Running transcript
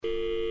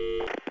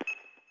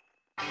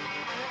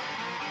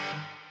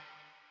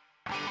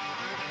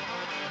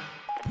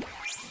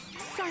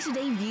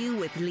Saturday View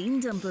with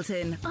Liam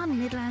Dumpleton on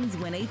Midlands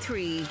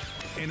 103.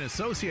 In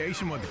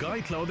association with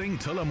Guy Clothing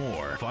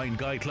Tullamore. Find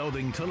Guy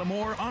Clothing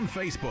Tullamore on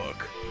Facebook.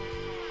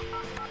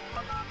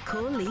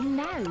 Call Liam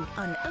now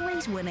on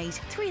 0818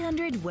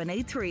 300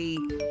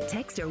 103.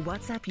 Text or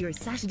WhatsApp your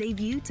Saturday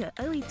View to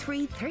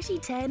 083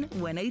 3010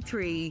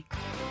 103.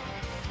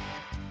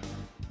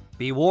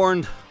 Be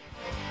warned.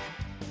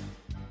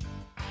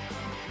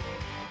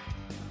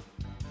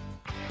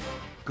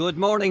 Good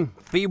morning.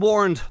 Be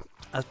warned.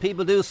 As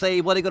people do say,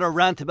 what are you going to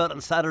rant about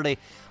on Saturday?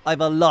 I've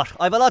a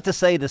lot to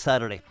say this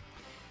Saturday.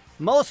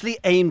 Mostly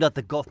aimed at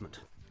the government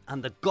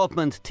and the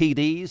government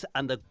TDs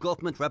and the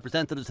government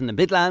representatives in the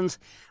Midlands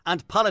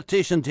and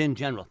politicians in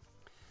general.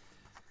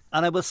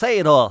 And I will say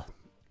it all,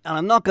 and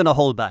I'm not going to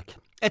hold back.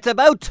 It's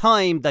about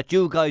time that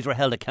you guys were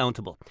held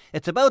accountable.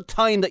 It's about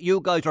time that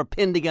you guys were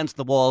pinned against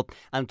the wall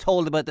and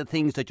told about the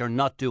things that you're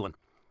not doing.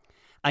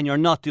 And you're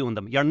not doing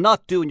them. You're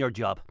not doing your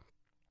job.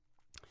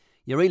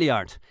 You really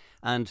aren't.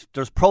 And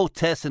there's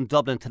protests in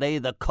Dublin today,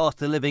 the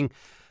cost of living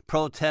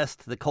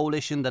protest, the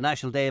coalition, the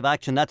National Day of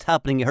Action. That's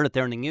happening. You heard it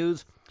there in the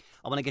news.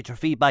 I want to get your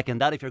feedback on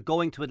that. If you're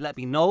going to it, let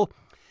me know.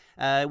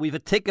 We've a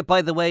ticket,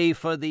 by the way,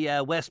 for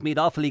the Westmeath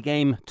Offaly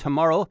game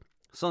tomorrow,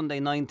 Sunday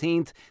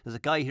 19th. There's a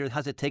guy here who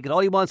has a ticket.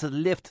 All he wants is a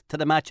lift to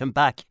the match and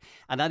back.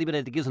 And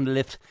anybody that gives him the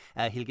lift,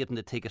 he'll give him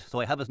the ticket.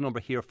 So I have his number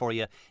here for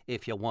you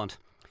if you want.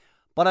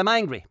 But I'm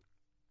angry.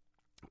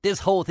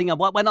 This whole thing and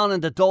what went on in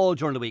the Dáil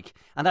during the week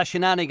and that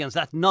shenanigans,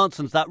 that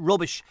nonsense, that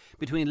rubbish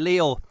between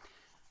Leo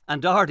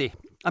and Doherty.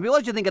 I mean, what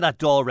did you think of that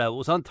Dáil row? It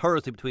was on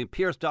Thursday between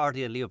Pierce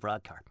Doherty and Leo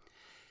Varadkar.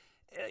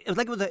 It was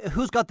like it was a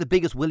who's got the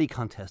biggest willy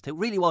contest. It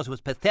really was. It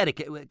was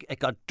pathetic. It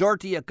got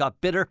dirty. It got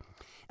bitter.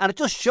 And it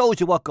just shows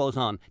you what goes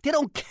on. They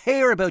don't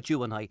care about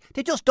you and I.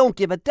 They just don't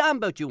give a damn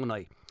about you and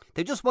I.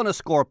 They just want to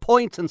score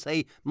points and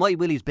say, my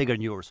willy's bigger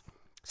than yours.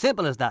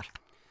 Simple as that.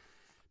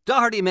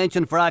 Doherty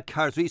mentioned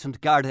Varadkar's recent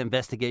Garda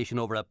investigation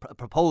over a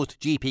proposed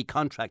GP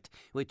contract,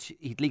 which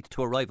he'd leaked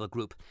to a rival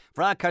group.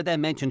 Varadkar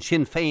then mentioned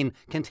Sinn Féin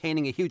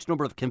containing a huge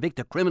number of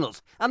convicted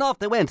criminals, and off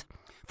they went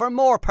for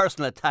more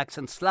personal attacks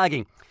and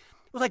slagging.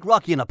 It was like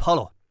Rocky and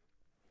Apollo.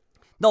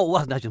 No, it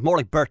wasn't actually. More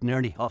like Bert and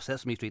Ernie off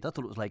Sesame Street. That's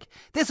what it was like.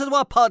 This is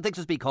what politics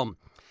has become.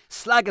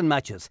 Slagging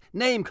matches,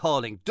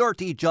 name-calling,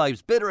 dirty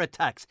jibes, bitter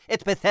attacks.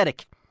 It's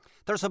pathetic.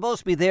 They're supposed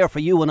to be there for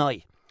you and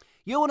I.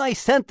 You and I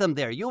sent them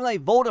there. You and I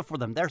voted for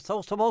them. They're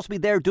supposed to be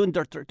there doing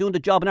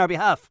the job on our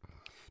behalf.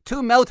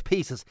 Two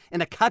mouthpieces in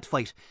a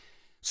catfight,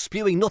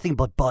 spewing nothing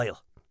but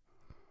bile.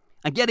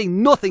 And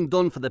getting nothing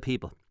done for the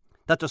people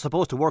that they're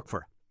supposed to work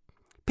for.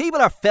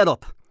 People are fed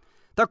up.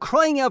 They're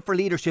crying out for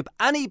leadership.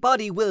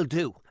 Anybody will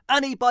do.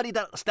 Anybody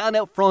that'll stand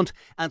out front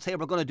and say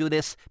we're going to do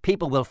this,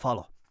 people will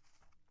follow.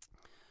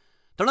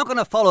 They're not going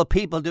to follow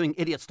people doing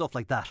idiot stuff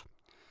like that.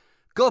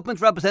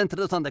 Government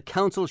representatives on the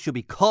council should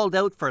be called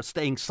out for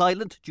staying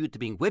silent due to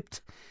being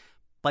whipped.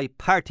 By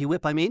party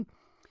whip, I mean.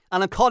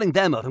 And I'm calling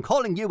them out. I'm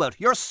calling you out.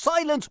 Your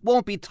silence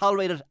won't be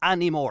tolerated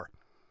anymore.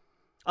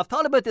 I've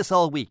thought about this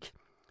all week.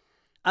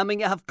 I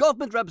mean, you have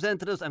government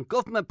representatives and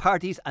government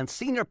parties and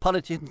senior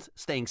politicians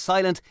staying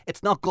silent.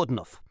 It's not good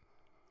enough.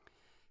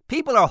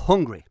 People are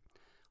hungry,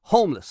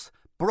 homeless,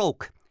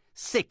 broke,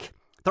 sick.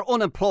 They're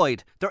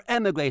unemployed. They're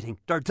emigrating.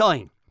 They're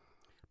dying.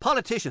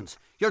 Politicians,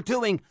 you're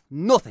doing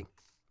nothing.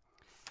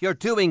 You're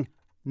doing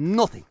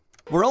nothing.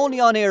 We're only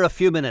on air a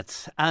few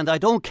minutes and I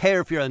don't care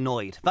if you're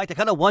annoyed. In fact, I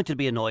kind of want you to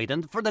be annoyed.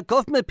 And for the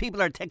government,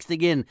 people are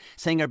texting in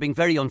saying you're being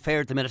very unfair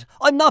at the minute.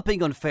 I'm not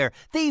being unfair.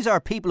 These are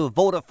people who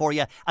voted for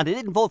you and they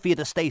didn't vote for you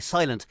to stay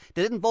silent.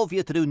 They didn't vote for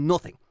you to do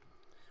nothing.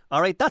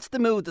 All right, that's the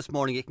mood this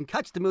morning. You can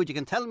catch the mood. You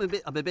can tell them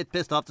I'm a bit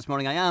pissed off this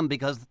morning. I am,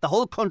 because the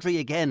whole country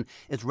again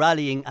is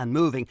rallying and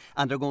moving.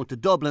 And they're going to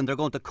Dublin, they're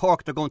going to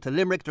Cork, they're going to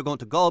Limerick, they're going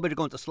to Galway, they're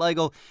going to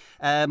Sligo.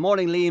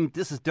 Morning, Liam.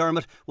 This is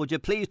Dermot. Would you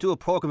please do a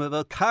programme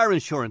about car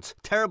insurance?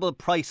 Terrible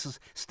prices,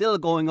 still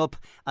going up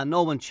and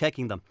no one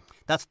checking them.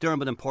 That's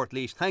Dermot in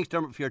Portlaoise. Thanks,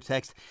 Dermot, for your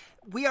text.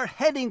 We are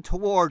heading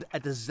toward a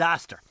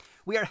disaster.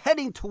 We are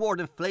heading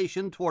toward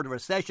inflation, toward a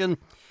recession.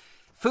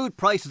 Food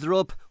prices are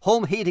up,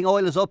 home heating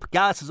oil is up,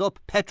 gas is up,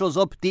 petrol's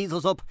up,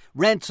 diesel's up,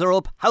 rents are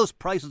up, house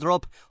prices are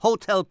up,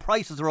 hotel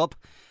prices are up,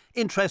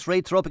 interest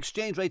rates are up,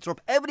 exchange rates are up,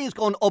 everything's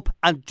going up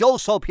and Joe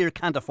Soap here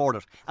can't afford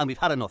it and we've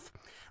had enough.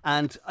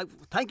 And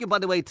thank you, by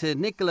the way, to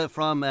Nicola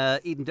from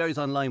Eden Dairies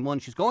on line 1.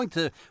 She's going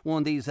to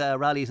one of these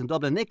rallies in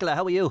Dublin. Nicola,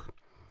 how are you?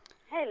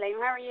 Hey Liam,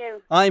 how are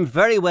you? I'm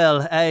very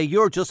well.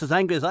 You're just as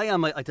angry as I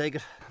am, I take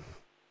it.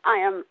 I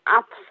am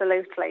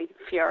absolutely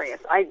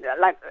furious.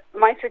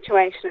 My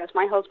situation is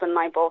my husband and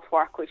I both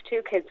work. We've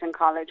 2 kids in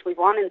college. We've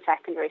one in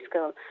secondary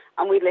school,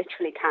 and we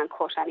literally can't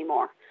cut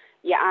anymore.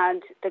 You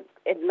add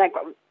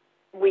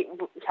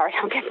sorry,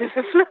 I'm getting a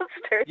bit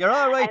flustered. You're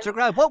all right, you're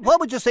grand. What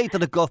would you say to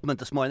the government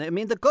this morning? I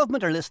mean, the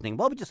government are listening.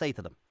 What would you say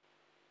to them?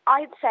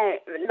 I'd say,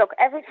 look,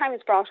 every time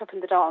it's brought up in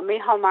the Dáil,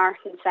 Micheál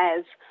Martin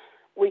says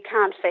we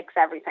can't fix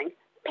everything.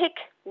 Pick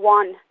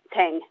one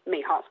thing,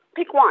 Micheál.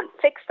 Pick one.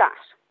 Fix that.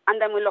 And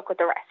then we look at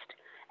the rest.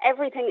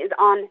 Everything is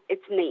on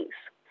its knees.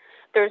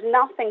 There's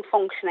nothing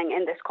functioning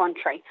in this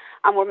country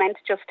and we're meant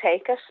to just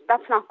take it.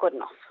 That's not good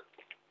enough.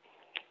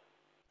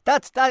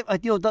 That's that.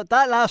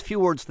 That last few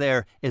words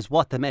there is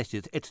what the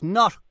message is. It's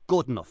not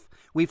good enough.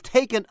 We've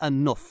taken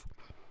enough.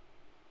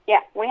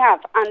 Yeah, we have.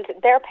 And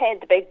they're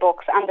paid the big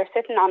bucks and they're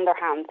sitting on their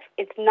hands.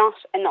 It's not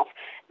enough.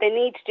 They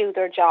need to do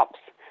their jobs,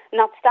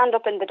 not stand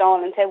up in the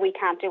Dáil and say we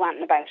can't do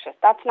anything about it.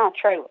 That's not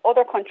true.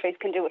 Other countries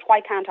can do it.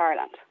 Why can't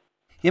Ireland?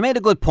 You made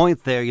a good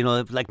point there,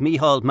 like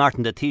Micheál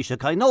Martin the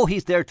Taoiseach. I know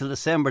he's there till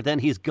December, then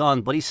he's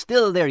gone, but he's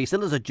still there. He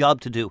still has a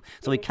job to do,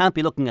 so he can't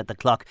be looking at the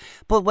clock.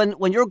 But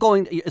when you're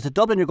going, is it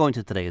Dublin you're going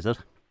to today, is it?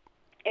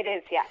 It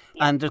is, yeah.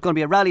 And there's going to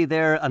be a rally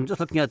there. I'm just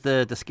looking at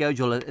the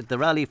schedule. The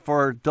rally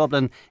for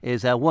Dublin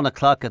is 1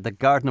 o'clock at the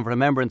Garden of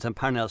Remembrance in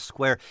Parnell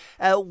Square.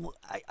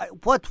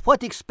 What do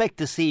you expect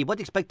to see? What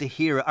do you expect to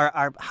hear?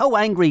 How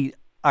angry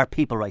are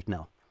people right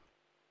now?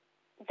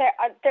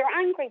 They're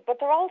angry, but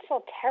they're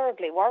also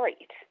terribly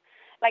worried.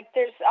 Like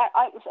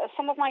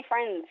some of my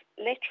friends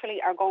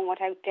literally are going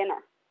without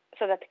dinner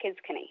so that the kids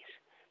can eat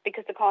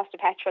because the cost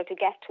of petrol to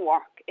get to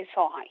work is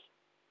so high.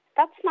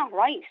 That's not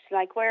right.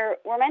 Like we're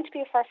meant to be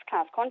a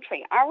first-class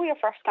country. Are we a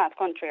first-class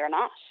country or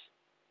not?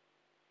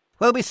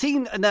 Well, we've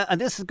seen, and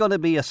this is going to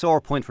be a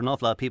sore point for an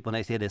awful lot of people when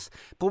I say this,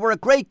 but we're a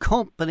great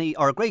company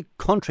or a great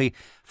country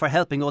for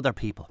helping other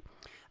people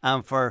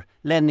and for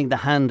lending the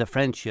hand of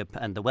friendship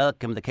and the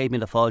welcome, the Céad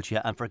Míle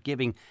Fáilte, and for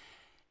giving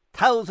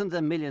thousands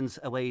and millions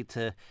away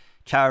to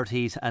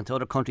charities and to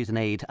other countries in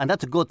aid, and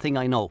that's a good thing,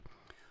 I know.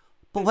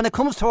 But when it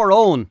comes to our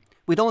own,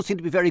 we don't seem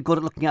to be very good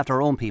at looking after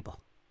our own people.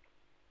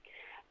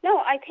 No,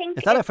 I think...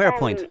 Is that a fair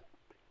point?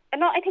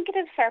 No, I think it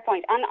is a fair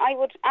point, and I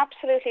would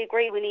absolutely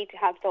agree we need to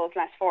help those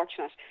less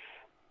fortunate.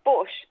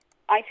 But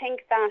I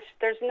think that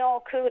there's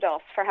no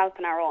kudos for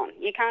helping our own.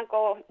 You can't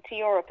go to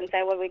Europe and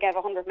say, well, we gave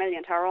 100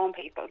 million to our own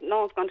people. No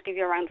one's going to give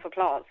you a round of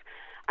applause.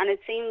 And it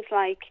seems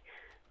like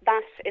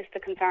that is the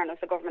concern of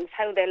the government, is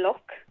how they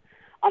look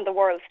on the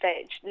world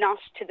stage, not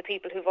to the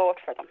people who vote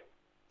for them.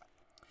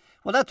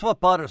 Well, that's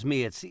what bothers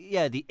me. It's,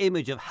 the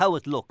image of how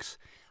it looks.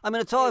 I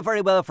mean, it's all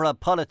very well for a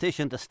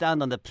politician to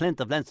stand on the plinth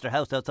of Leinster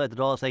House outside the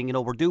door saying,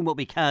 we're doing what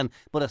we can,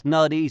 but it's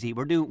not easy.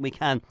 We're doing what we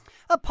can.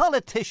 A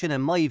politician,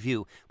 in my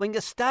view, when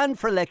you stand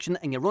for election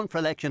and you run for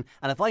election,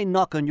 and if I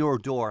knock on your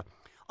door,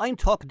 I'm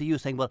talking to you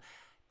saying, well,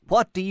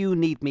 what do you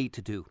need me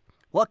to do?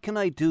 What can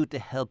I do to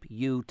help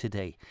you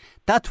today?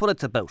 That's what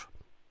it's about,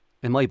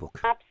 in my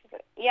book. Absolutely.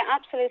 Yeah,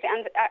 absolutely.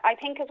 And I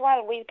think as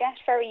well, we get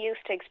very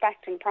used to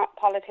expecting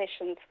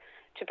politicians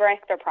to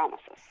break their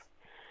promises.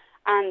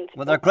 And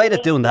well, they're great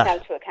at doing that.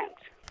 To account.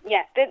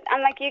 Yeah,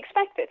 and like you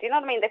expect it. You know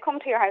what I mean? They come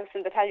to your house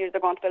and they tell you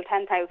they're going to build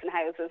 10,000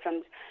 houses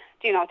and,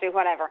 do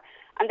whatever.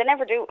 And they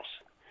never do it.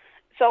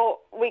 So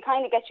we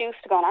kind of get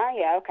used to going,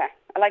 yeah, okay,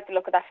 I like the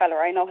look of that fella,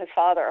 or I know his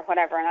father or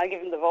whatever, and I'll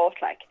give him the vote,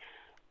 like.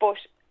 But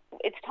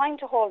it's time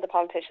to hold the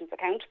politicians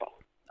accountable.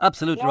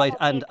 Absolutely right,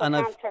 and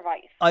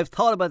I've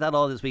thought about that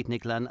all this week,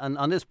 Nicola, and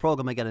on this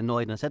programme I get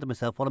annoyed and I said to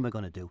myself, what am I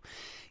going to do?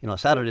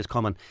 Saturday's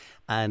coming,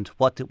 and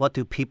what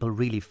do people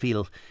really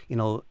feel,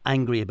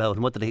 angry about,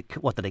 and what do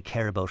they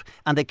care about?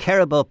 And they care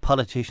about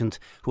politicians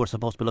who are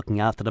supposed to be looking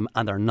after them,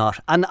 and they're not.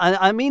 And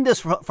I mean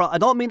this I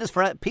don't mean this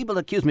for people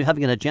that accuse me of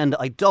having an agenda.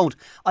 I don't.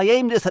 I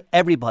aim this at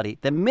everybody.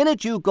 The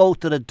minute you go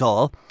to the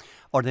Dáil,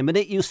 or the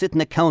minute you sit in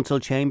the council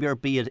chamber,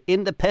 be it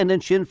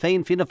independent, Sinn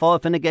Féin, Fianna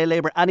Fáil, Fine Gael,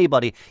 Labour,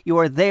 anybody, you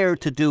are there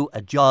to do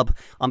a job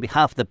on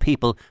behalf of the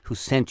people who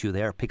sent you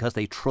there because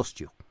they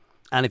trust you.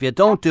 And if you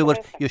don't do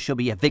it, you should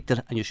be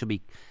evicted and you should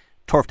be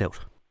turfed out.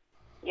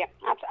 Yeah,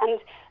 and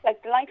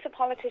like the likes of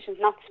politicians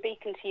not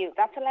speaking to you,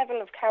 that's a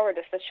level of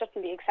cowardice that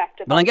shouldn't be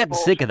accepted. But I'm getting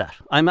sick of that.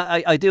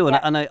 I do,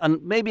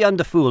 and maybe I'm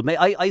the fool.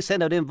 I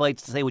send out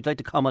invites to say, would you like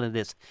to comment on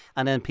this?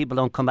 And then people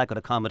don't come back with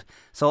a comment.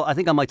 So I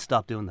think I might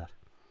stop doing that.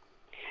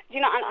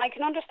 And I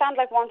can understand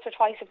like once or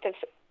twice if there's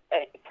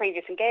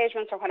previous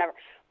engagements or whatever,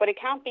 but it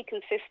can't be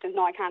consistent.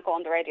 No, I can't go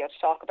on the radio to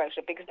talk about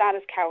it because that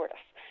is cowardice.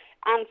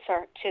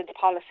 Answer to the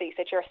policies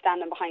that you're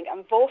standing behind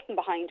and voting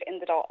behind in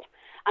the Dáil.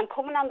 And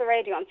coming on the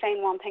radio and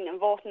saying one thing and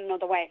voting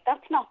another way,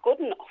 that's not good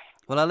enough.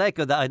 Well, I like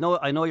that. I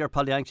know you're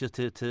probably anxious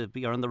to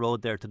be on the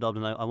road there to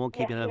Dublin. I won't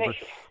keep you in.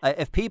 But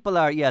if people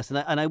are, yes,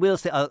 and I will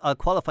say, I'll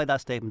qualify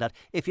that statement that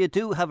if you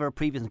do have a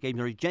previous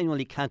engagement or you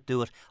genuinely can't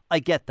do it, I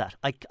get that.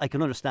 I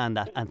can understand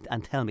that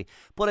and tell me.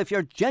 But if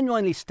you're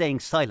genuinely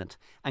staying silent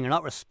and you're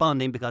not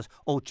responding because,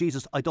 oh,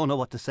 Jesus, I don't know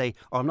what to say,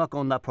 or I'm not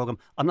going to that programme,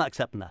 I'm not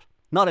accepting that.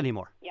 Not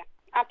anymore. Yeah.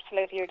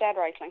 Absolutely, you're dead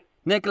right, Ling.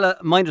 Nicola,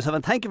 mind yourself,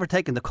 and thank you for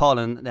taking the call,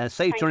 and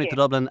safe journey to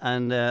Dublin,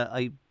 and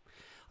I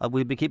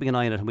will be keeping an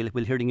eye on it, and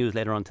we'll hear the news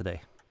later on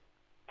today.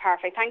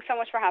 Perfect, thanks so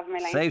much for having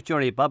me, Ling. Safe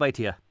journey, bye-bye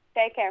to you.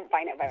 Take care,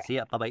 bye now, bye. See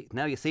ya, bye-bye.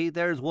 Now you see,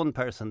 there's one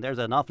person, there's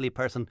an awfully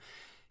person,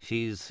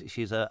 she's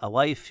a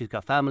wife, she's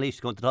got family,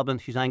 she's going to Dublin,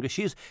 she's angry,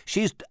 she's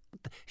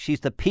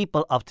the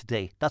people of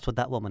today, that's what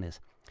that woman is.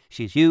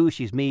 She's you,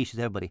 she's me, she's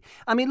everybody.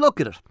 I mean, look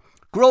at it.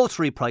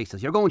 Grocery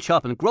prices. You're going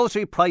shopping.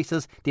 Grocery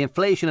prices, the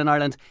inflation in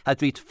Ireland has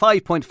reached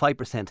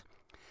 5.5%.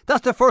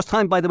 That's the first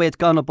time, by the way, it's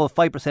gone above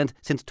 5%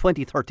 since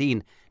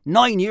 2013,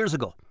 9 years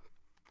ago.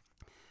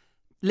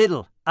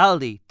 Lidl,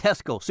 Aldi,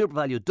 Tesco,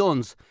 SuperValu,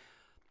 Dunnes,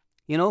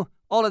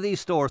 all of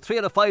these stores, 3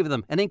 out of 5 of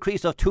them, an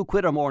increase of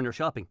 £2 or more in your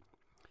shopping.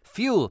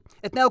 Fuel.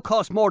 It now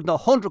costs more than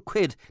 100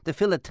 quid to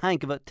fill a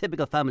tank of a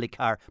typical family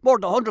car. More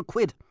than 100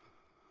 quid.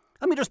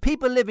 I mean, there's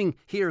people living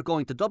here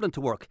going to Dublin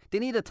to work. They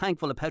need a tank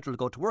full of petrol to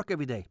go to work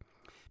every day.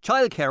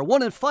 Childcare.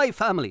 1 in 5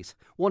 families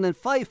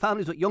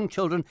with young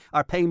children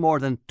are paying more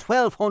than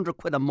 1,200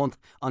 quid a month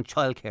on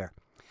childcare.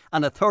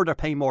 And a third are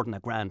paying more than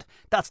 £1,000.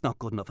 That's not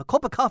good enough. A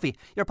cup of coffee.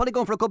 You're probably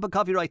going for a cup of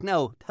coffee right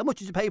now. How much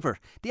did you pay for it?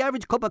 The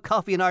average cup of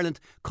coffee in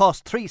Ireland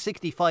costs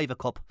 $3.65 a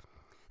cup.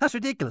 That's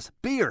ridiculous.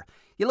 Beer.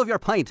 You love your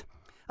pint.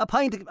 A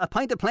pint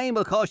of plain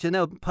will cost you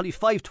now probably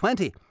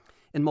 $5.20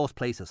 in most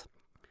places.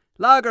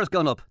 Lager's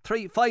gone up,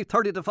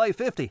 $5.30 to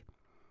 $5.50.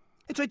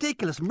 It's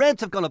ridiculous.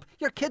 Rents have gone up.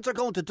 Your kids are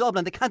going to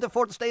Dublin. They can't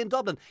afford to stay in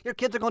Dublin. Your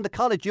kids are going to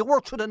college. You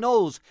work through the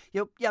nose.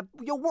 You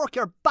work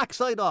your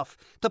backside off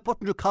to put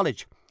them through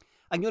college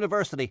and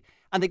university,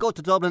 and they go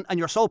to Dublin and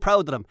you're so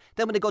proud of them.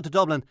 Then when they go to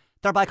Dublin,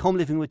 they're back home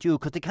living with you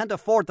because they can't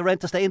afford the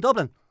rent to stay in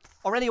Dublin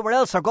or anywhere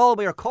else, or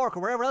Galway or Cork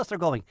or wherever else they're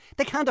going.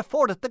 They can't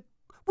afford it.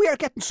 We are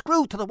getting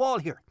screwed to the wall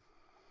here.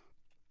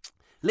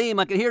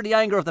 Liam, I can hear the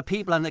anger of the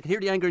people, and I can hear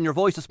the anger in your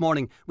voice this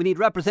morning. We need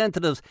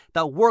representatives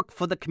that work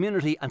for the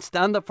community and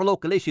stand up for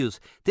local issues.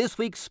 This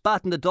week's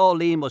spat in the Dáil,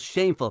 Liam, was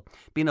shameful.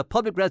 Being a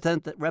public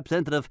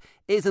representative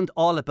isn't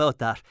all about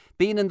that.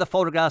 Being in the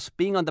photographs,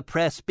 being on the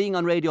press, being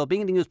on radio,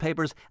 being in the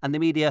newspapers and the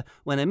media.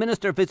 When a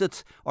minister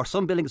visits or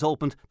some building is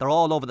opened, they're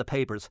all over the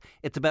papers.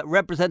 It's about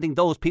representing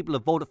those people who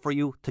voted for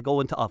you to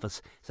go into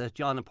office, says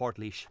John in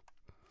Portlaoise.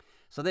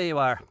 So there you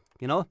are,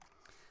 you know.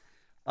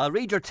 I'll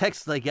read your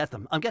texts as I get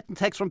them. I'm getting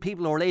texts from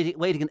people who are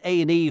waiting in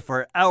A&E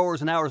for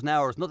hours and hours and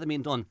hours. Nothing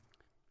being done.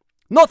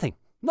 Nothing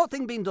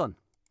being done.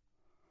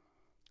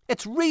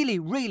 It's really,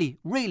 really,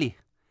 really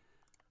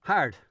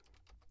hard.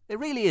 It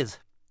really is.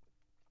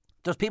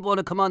 There's people want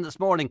to come on this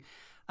morning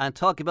and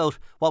talk about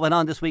what went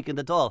on this week in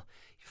the Dáil.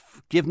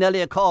 Give Nelly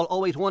a call,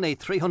 0818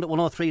 300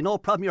 103. No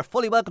problem, you're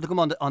fully welcome to come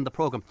on the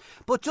programme.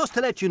 But just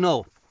to let you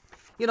know,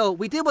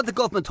 we did what the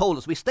government told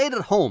us. We stayed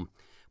at home.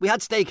 We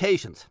had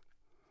staycations.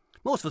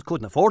 Most of us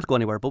couldn't afford to go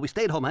anywhere, but we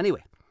stayed home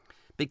anyway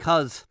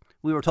because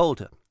we were told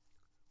to.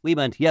 We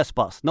went, yes,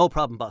 boss, no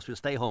problem, boss, we'll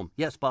stay home.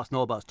 Yes, boss,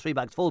 no, boss, 3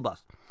 bags full,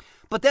 boss.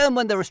 But then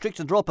when the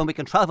restrictions are up and we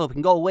can travel, we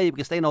can go away, we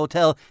can stay in a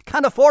hotel,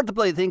 can't afford the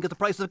bloody thing because the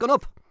prices have gone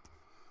up.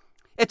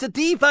 It's a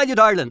devalued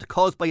Ireland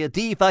caused by a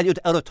devalued,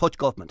 out-of-touch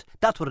government.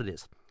 That's what it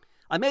is.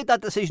 I made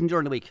that decision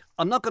during the week.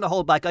 I'm not going to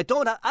hold back. I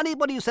don't have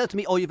anybody who says to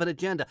me, oh, you have an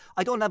agenda.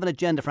 I don't have an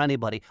agenda for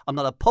anybody. I'm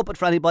not a puppet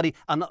for anybody.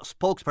 I'm not a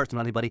spokesperson for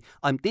anybody.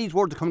 These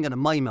words are coming out of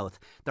my mouth.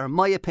 They're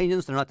my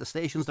opinions. They're not the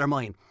station's. They're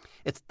mine.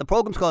 The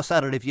programme's called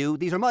Saturday View.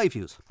 These are my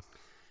views.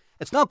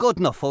 It's not good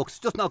enough, folks. It's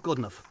just not good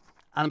enough.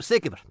 And I'm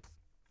sick of it.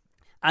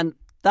 And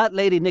that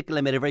lady,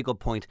 Nicola, made a very good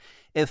point.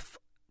 If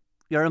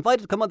you're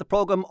invited to come on the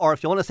programme, or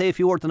if you want to say a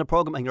few words on the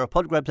programme and you're a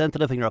public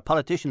representative and you're a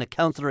politician, a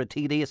councillor, a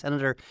TD, a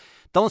senator,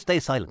 don't stay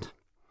silent.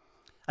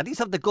 At least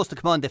have the guts to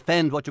come on and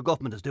defend what your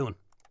government is doing.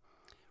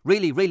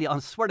 Really, really, I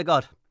swear to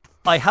God.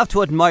 I have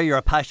to admire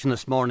your passion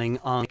this morning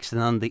on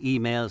the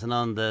emails and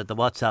on the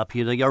WhatsApp.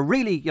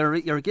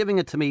 You're giving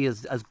it to me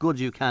as good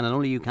as you can, and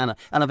only you can.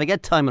 And if I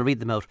get time, I'll read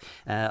them out.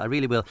 I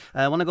really will.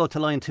 I want to go to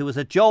line 2. Is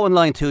it Joe in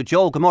line 2?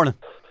 Joe, good morning.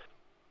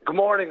 Good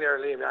morning there,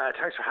 Liam.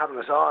 Thanks for having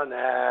us on.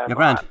 You're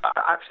grand. I'm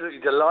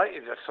absolutely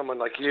delighted that someone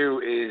like you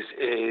is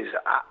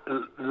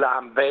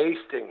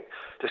lambasting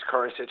this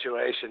current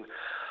situation.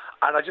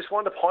 And I just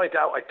want to point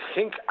out, I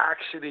think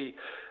actually,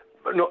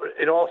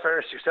 in all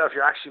fairness to yourself,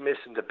 you're actually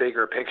missing the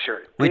bigger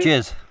picture. Which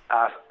is?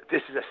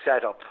 This is a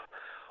setup.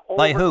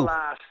 By who?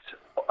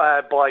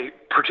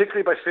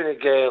 Particularly by Fine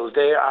Gael.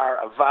 They are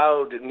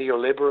avowed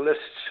neoliberalist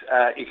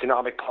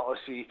economic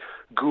policy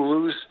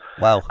gurus.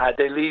 Wow.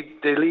 They lead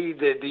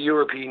the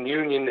European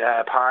Union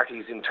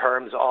parties in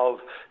terms of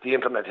the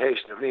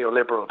implementation of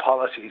neoliberal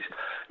policies.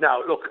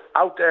 Now, look,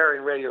 out there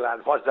in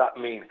Radioland, what does that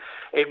mean?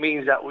 It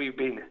means that we've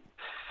been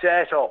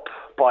set up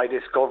by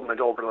this government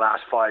over the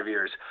last 5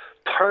 years.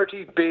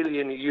 30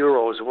 billion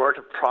euros worth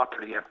of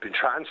property have been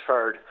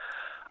transferred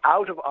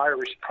out of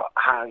Irish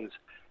hands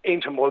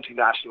into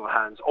multinational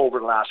hands over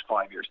the last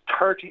 5 years.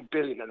 30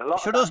 billion. And a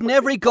lot. Sure, doesn't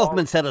every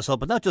government set us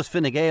up, but not just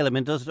Fine Gael? I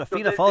mean, does the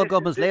Fianna Fáil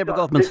governments, Labour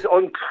governments? This is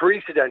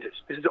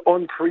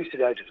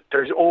unprecedented.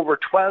 There's over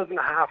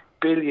 12.5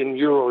 billion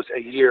euros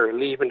a year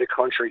leaving the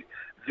country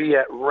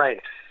via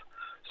rents.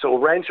 So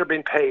rents are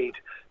being paid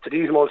to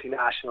these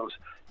multinationals.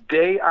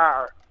 They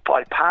are,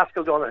 by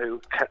Pascal Donoghue,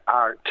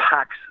 are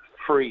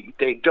tax-free.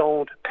 They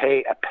don't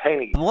pay a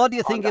penny. What do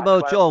you think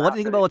about, Joe? What do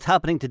you think about what's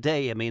happening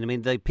today? I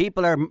mean, the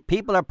people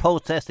are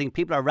protesting.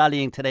 People are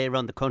rallying today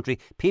around the country.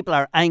 People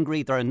are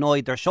angry. They're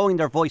annoyed. They're showing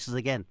their voices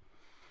again.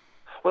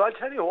 Well, I'll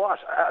tell you what,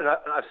 and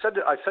I've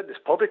said this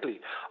publicly,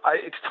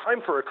 it's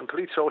time for a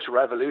complete social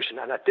revolution,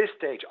 and at this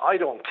stage, I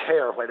don't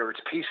care whether it's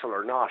peaceful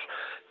or not.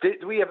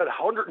 We have had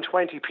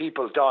 120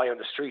 people die on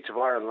the streets of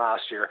Ireland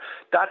last year.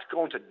 That's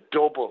going to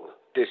double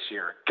this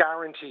year,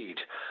 guaranteed.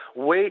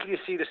 Wait till you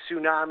see the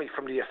tsunami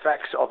from the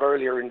effects of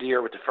earlier in the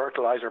year with the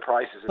fertilizer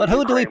prices. But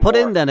who do we put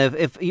in then?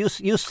 If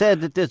you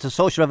said that there's a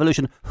social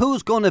revolution,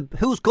 who's going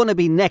to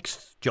be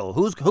next, Joe?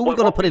 Who are we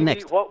going to put in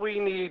next? What we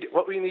need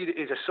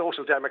is a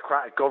social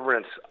democratic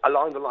governance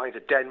along the lines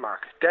of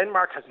Denmark.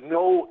 Denmark has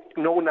no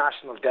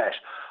national debt.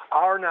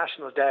 Our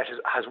national debt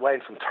has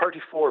went from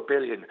 34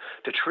 billion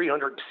to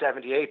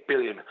 378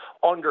 billion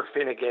under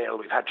Fine Gael.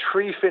 We've had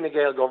 3 Fine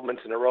Gael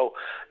governments in a row.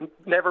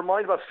 Never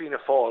mind about Fianna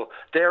Fáil.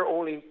 They're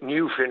only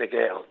new Fine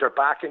Gael. They're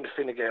back in the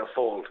Fine Gael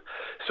fold.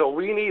 So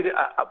we need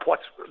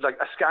what's like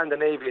a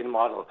Scandinavian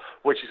model,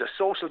 which is a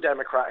social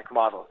democratic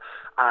model,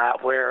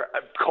 where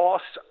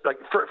costs, like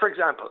for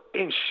example,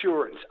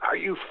 insurance. Are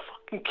you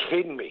fucking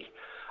kidding me?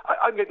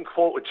 I'm getting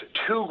quoted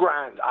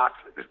 $2,000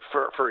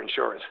 for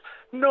insurance.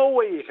 No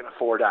way you can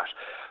afford that.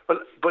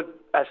 But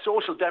a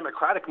social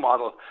democratic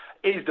model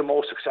is the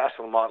most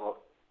successful model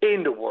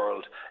in the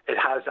world. It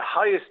has the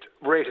highest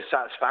rate of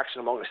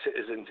satisfaction among the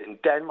citizens in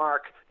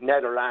Denmark,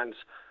 Netherlands,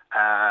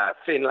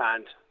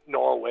 Finland,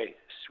 Norway,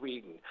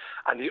 Sweden.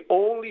 And the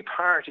only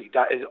party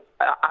that is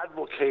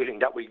advocating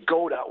that we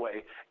go that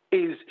way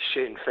is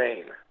Sinn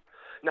Féin.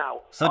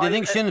 Now, so do you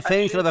think Sinn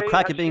Féin should have a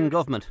crack at being in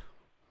government?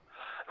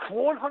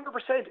 100%.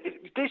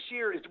 This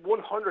year is the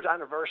 100th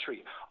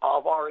anniversary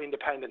of our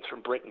independence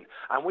from Britain,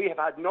 and we have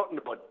had nothing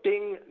but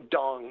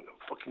ding-dong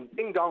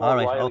All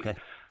right, okay.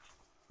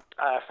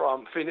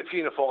 From Fianna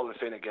Fáil and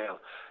Fine Gael.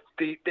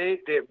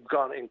 They've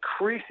gone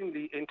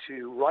increasingly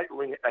into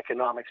right-wing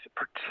economics,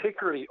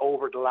 particularly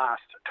over the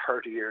last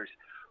 30 years.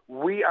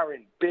 We are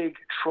in big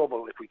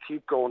trouble if we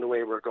keep going the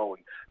way we're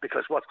going,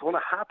 because what's going to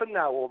happen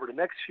now over the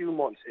next few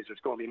months is there's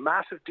going to be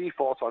massive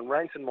defaults on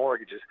rents and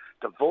mortgages.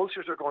 The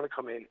vultures are going to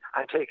come in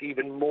and take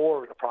even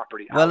more of the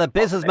property. Well, a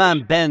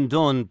businessman, Ben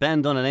Dunn,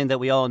 a name that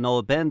we all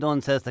know, Ben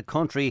Dunn says the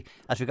country,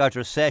 as regards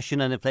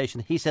recession and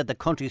inflation, he said the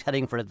country's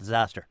heading for a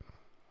disaster.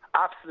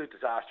 Absolute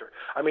disaster.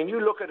 I mean, you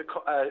look at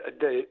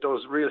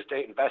those real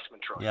estate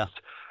investment trusts. Yeah.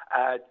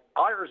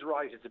 Irish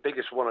Rise is the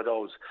biggest one of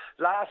those.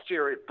 Last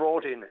year, it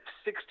brought in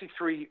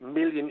 63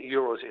 million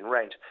euros in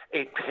rent.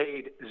 It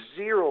paid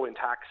zero in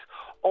tax.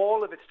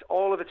 All of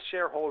its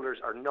shareholders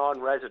are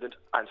non-resident,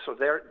 and so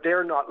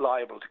they're not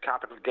liable to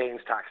capital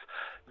gains tax.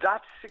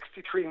 That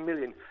 63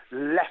 million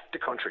left the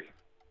country.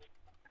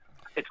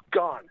 It's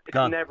gone. It's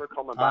never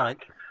coming back. Right.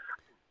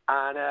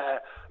 And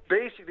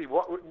basically,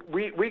 what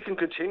we can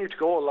continue to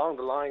go along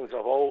the lines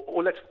of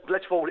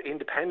let's vote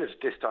independent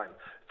this time.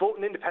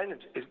 Voting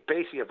independent is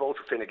basically a vote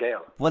for Fine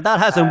Gael. Well,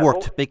 that hasn't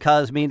worked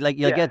because, I mean, like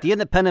you'll get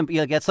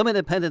you'll get some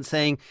independents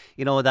saying,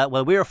 you know, that,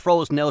 well, we're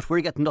frozen out,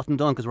 we're getting nothing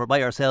done because we're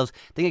by ourselves.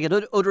 Then you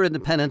get other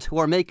independents who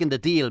are making the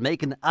deal,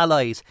 making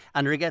allies,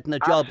 and they're getting the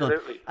job done.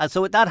 And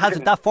so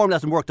that formula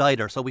hasn't worked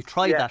either. So we've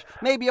tried that.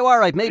 Maybe you're all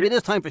right. Maybe it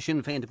is time for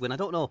Sinn Féin to win. I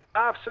don't know.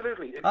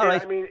 Absolutely. All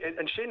right. I mean,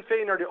 and Sinn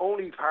Féin are the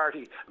only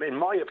party, in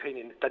my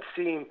opinion, that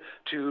seem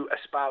to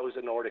espouse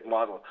the Nordic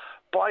model.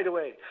 By the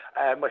way,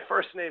 my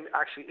first name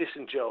actually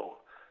isn't Joe.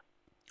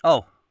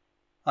 Oh,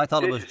 I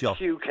thought it was Joe.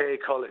 Hugh K.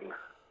 Cullen.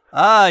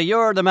 Ah,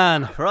 you're the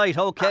man. Right,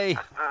 okay.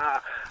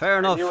 Fair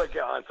enough. I knew I'd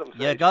get on some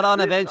stage. You got on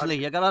eventually.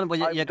 You got on.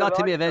 Well, you got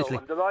to me eventually.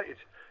 I'm delighted.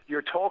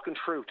 You're talking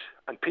truth,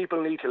 and people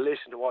need to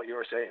listen to what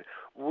you're saying.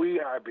 We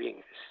are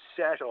being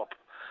set up,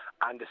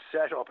 and the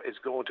setup is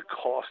going to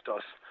cost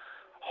us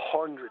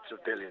hundreds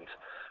of billions.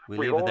 We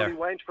leave it there.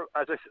 Went for,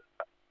 as I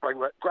said,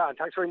 right, Grant,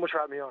 thanks very much for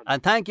having me on.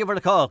 And thank you for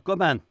the call. Good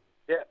man.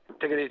 Yeah,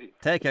 take it easy.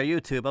 Take care, you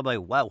too. Bye-bye.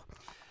 Wow.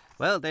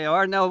 Well, they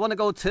are. Now, I want to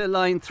go to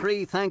line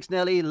 3. Thanks,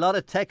 Nelly. A lot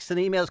of texts and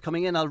emails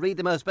coming in. I'll read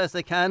them out as best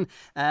I can.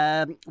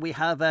 We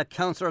have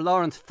Councillor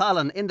Lawrence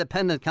Fallon,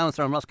 independent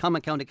councillor on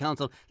Roscommon County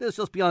Council. This is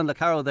just beyond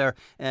Lacaro there,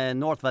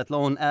 north of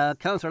Athlone.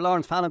 Councillor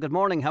Lawrence Fallon, good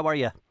morning. How are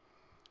you?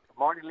 Good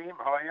morning, Liam.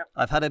 How are you?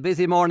 I've had a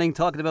busy morning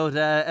talking about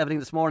everything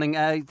this morning.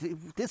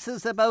 This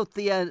is about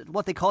the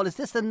what they call, is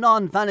this the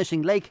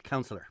non-vanishing lake,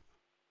 Councillor?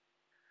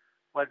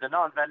 Well, the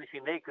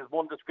non-vanishing lake is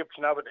one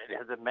description of it. It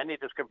has many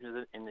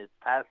descriptions in its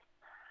past.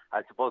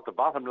 I suppose the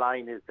bottom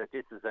line is that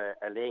this is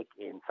a lake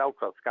in South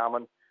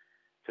Roscommon.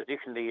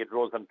 Traditionally, it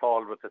rose and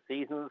falls with the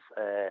seasons.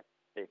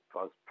 It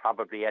was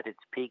probably at its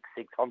peak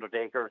 600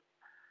 acres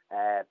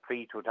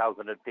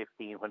pre-2015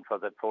 when it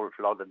was at full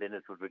flood, and then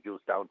it was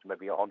reduced down to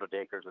maybe 100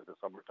 acres in the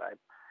summertime.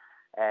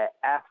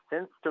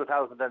 Since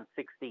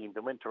 2016,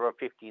 the winter of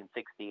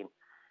 15-16,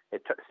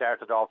 it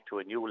started off to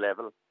a new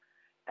level,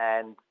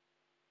 and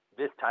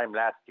this time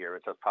last year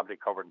it was probably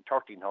covered in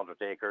 1,300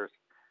 acres.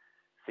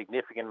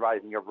 Significant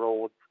rising of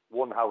roads,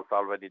 one house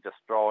already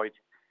destroyed,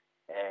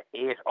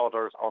 8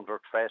 others under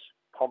threat,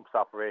 pumps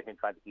operating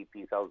trying to keep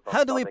these houses.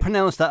 How do we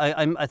pronounce that?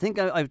 I think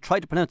I've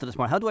tried to pronounce it this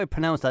morning. How do I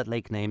pronounce that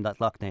lake name, that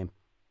loch name?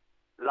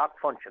 Loch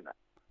Funchina.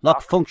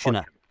 Loch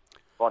Funchina.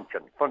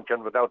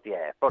 Function without the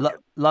air.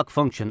 Loch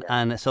Function.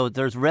 Yeah. And so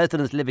there's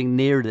residents living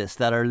near this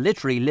that are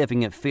literally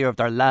living in fear of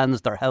their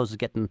lands, their houses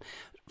getting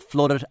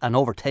flooded and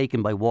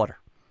overtaken by water.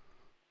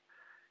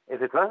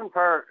 If it wasn't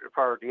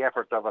for the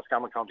efforts of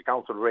Roscommon County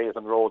Council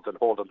raising roads and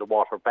holding the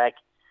water back,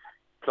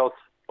 plus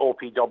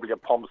OPW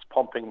pumps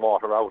pumping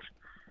water out,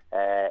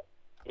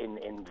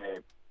 in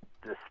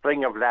the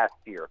spring of last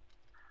year,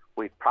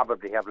 we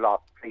probably have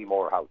lost 3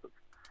 more houses.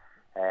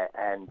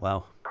 And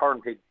wow.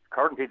 Currently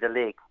the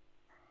lake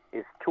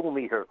is 2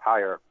 meters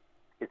higher.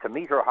 It's a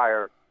metre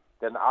higher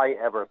than I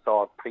ever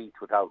saw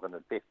pre-2015,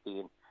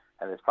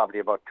 and it's probably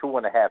about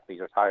 2.5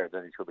 metres higher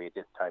than it should be at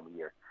this time of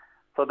year.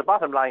 So the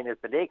bottom line is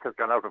the lake has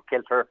gone out of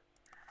kilter.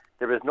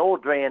 There is no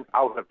drain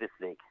out of this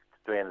lake to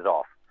drain it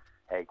off.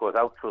 It goes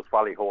out through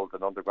swally holes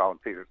and underground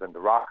feeders in the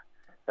rock.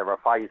 There are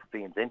 5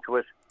 streams into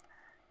it.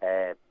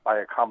 By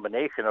a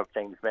combination of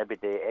things, maybe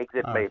the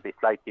exit may be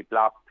slightly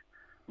blocked,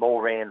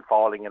 more rain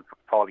falling in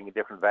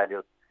different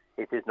values.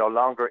 It is no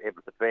longer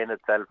able to drain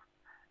itself.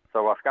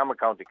 So Roscommon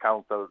County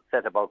Council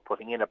set about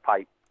putting in a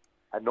pipe,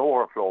 an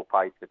overflow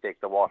pipe to take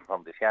the water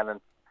from the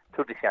Shannon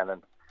to the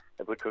Shannon,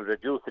 which will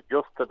reduce it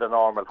just to the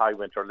normal high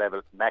winter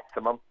level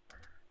maximum.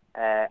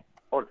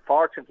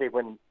 Unfortunately,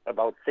 when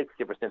about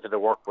 60% of the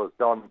work was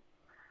done,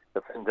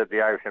 the Friends of the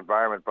Irish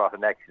Environment brought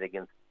an action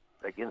against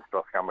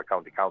Roscommon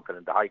County Council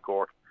in the High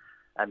Court,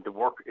 and the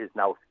work is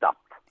now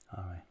stopped.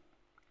 All right.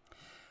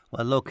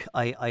 Well, look,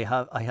 I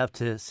have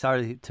to,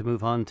 sorry to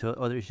move on to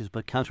other issues,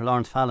 but Councillor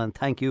Lawrence Fallon,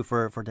 thank you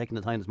for taking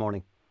the time this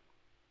morning.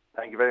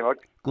 Thank you very much.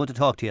 Good to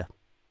talk to you.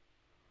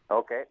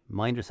 Okay.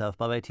 Mind yourself.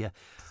 Bye-bye to you.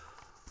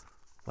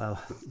 Well,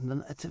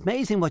 it's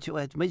amazing what you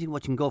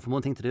can go from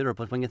one thing to the other,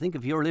 but when you think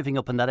if you're living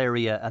up in that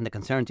area and the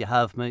concerns you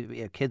have, maybe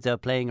your kids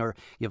out playing or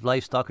you have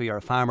livestock or you're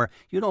a farmer,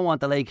 you don't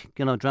want the lake,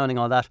 drowning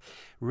all that.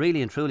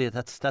 Really and truly,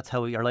 that's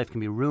how your life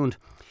can be ruined.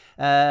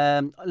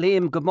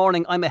 Liam, good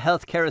morning. I'm a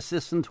healthcare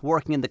assistant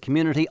working in the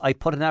community. I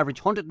put an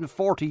average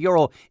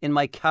 €140 in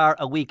my car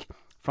a week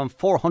from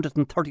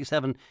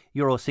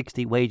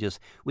 €437.60 wages.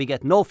 We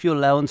get no fuel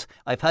allowance.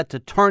 I've had to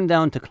turn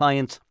down to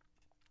clients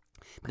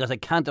because I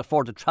can't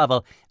afford to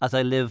travel as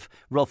I live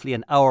roughly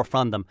an hour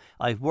from them.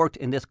 I've worked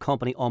in this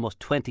company almost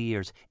 20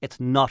 years. It's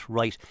not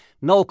right.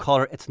 No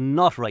caller, it's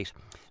not right.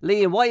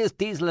 Liam, why is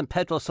diesel and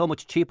petrol so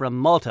much cheaper in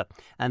Malta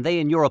and they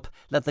in Europe?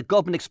 Let the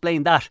government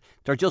explain that.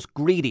 They're just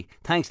greedy.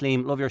 Thanks,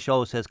 Liam. Love your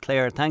show, says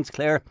Claire. Thanks,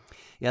 Claire.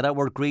 Yeah, that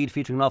word greed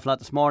featuring an awful lot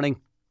this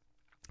morning.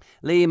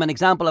 Liam, an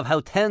example of how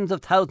tens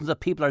of thousands of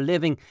people are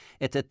living.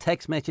 It's a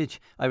text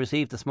message I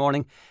received this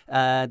morning.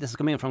 This is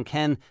coming from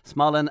Ken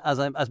Smolin.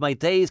 As my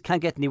days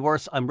can't get any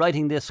worse, I'm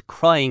writing this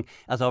crying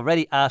as I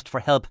already asked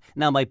for help.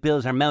 Now my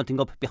bills are mounting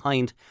up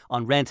behind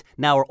on rent.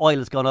 Now our oil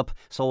has gone up,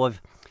 so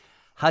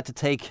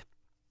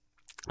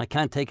I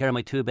can't take care of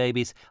my 2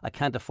 babies. I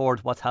can't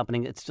afford what's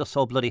happening. It's just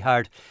so bloody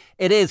hard.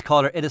 It is,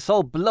 caller. It is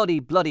so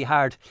bloody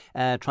hard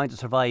trying to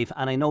survive.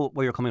 And I know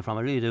where you're coming from.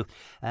 I really do.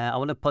 I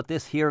want to put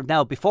this here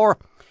now before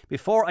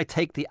I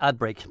take the ad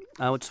break.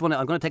 I'm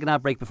going to take an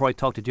ad break before I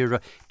talk to Deirdre.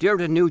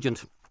 Deirdre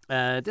Nugent.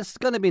 This is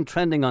going to be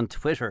trending on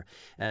Twitter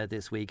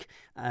this week,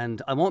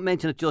 and I won't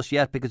mention it just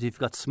yet because you've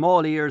got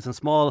small ears and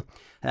small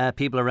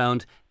people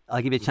around.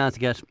 I'll give you a chance to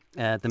get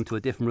them to a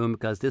different room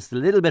because this is a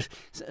little bit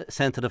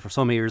sensitive for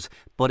some ears,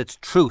 but it's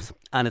truth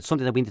and it's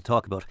something that we need to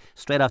talk about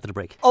straight after the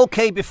break.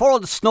 Okay, before all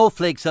the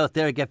snowflakes out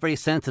there get very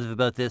sensitive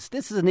about this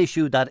is an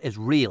issue that is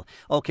real.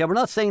 Okay, we're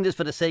not saying this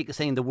for the sake of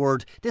saying the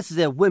word. This is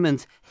a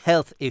women's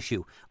health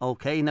issue.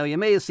 Okay, now you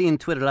may have seen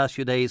Twitter the last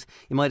few days.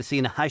 You might have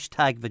seen a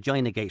hashtag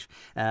Vaginagate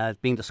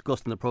being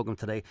discussed in the programme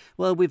today.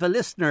 Well, we've a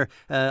listener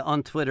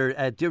on Twitter,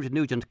 Deirdre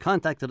Nugent,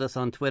 contacted us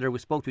on Twitter. We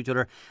spoke to each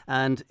other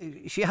and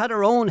she had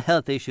her own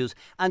health issues.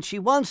 And she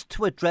wants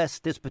to address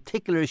this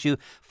particular issue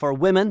for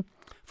women,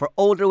 for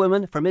older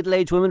women, for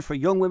middle-aged women, for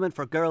young women,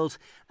 for girls.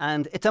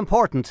 And it's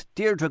important.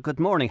 Deirdre, good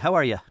morning. How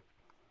are you?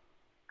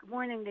 Good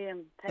morning,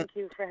 Liam. Thank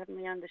you for having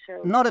me on the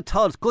show. Not at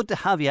all. It's good to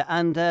have you.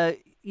 And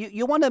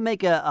you want to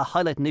make a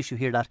highlight an issue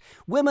here that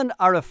women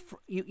are,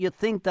 you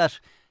think that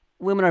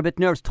women are a bit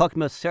nervous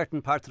talking about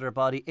certain parts of their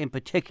body, in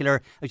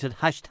particular, I said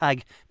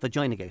hashtag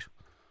Vaginagate.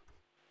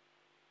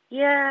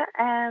 Yeah,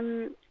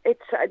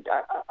 it's.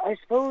 I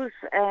suppose.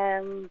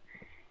 I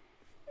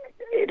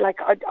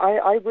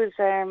was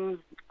on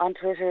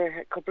Twitter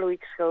a couple of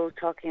weeks ago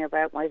talking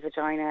about my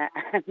vagina,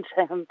 and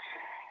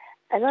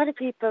a lot of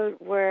people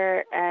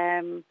were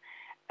a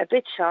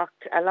bit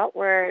shocked. A lot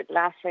were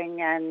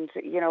laughing and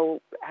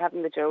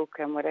having the joke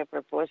and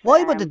whatever. But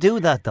why would they do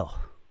that though?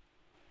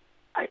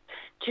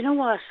 Do you know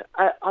what?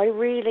 I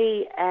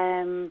really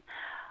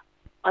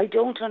I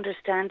don't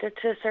understand it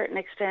to a certain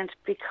extent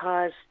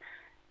because.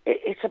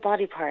 It's a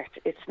body part.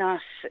 It's not,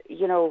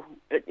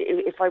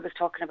 if I was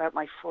talking about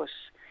my foot,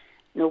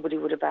 nobody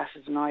would have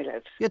batted an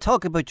eyelid. You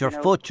talk about your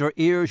foot, your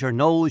ears, your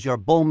nose, your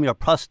bum, your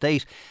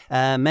prostate.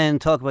 Men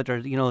talk about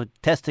their,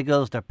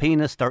 testicles, their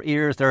penis, their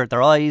ears,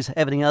 their eyes,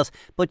 everything else.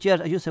 But yet,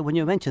 as you said, when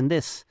you mention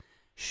this,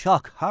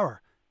 shock,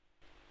 horror.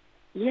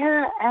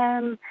 Yeah,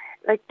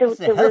 it's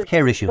a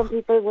healthcare issue. Some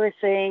people were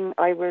saying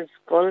I was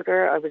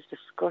vulgar, I was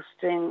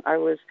disgusting,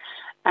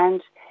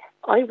 and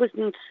I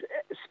wasn't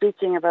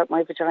speaking about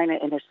my vagina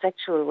in a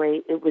sexual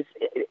way. It was,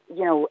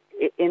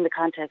 in the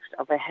context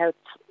of a health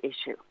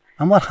issue.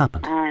 And what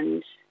happened?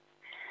 And,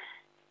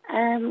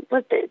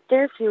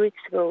 there a few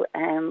weeks ago,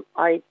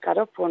 I got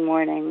up one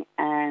morning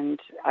and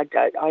I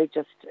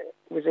just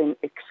was in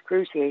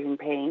excruciating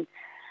pain.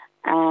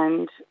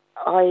 and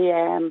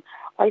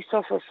I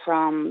suffer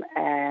from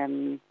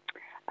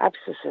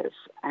abscesses,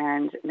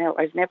 and now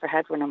I've never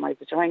had one on my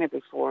vagina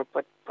before,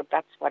 but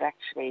that's what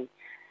actually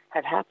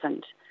had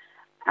happened,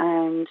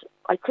 and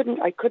I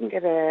couldn't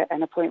get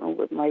an appointment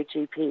with my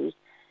GP,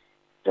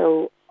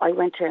 so I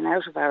went to an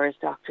out of hours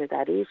doctor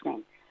that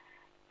evening,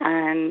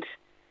 and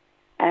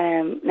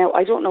now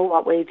I don't know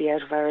what way the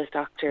out of hours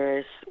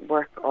doctors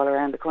work all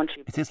around the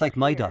country. Is this like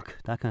my doc,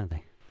 that kind of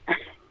thing?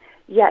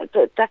 Yeah,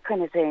 that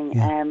kind of thing.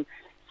 Yeah.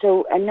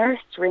 So a nurse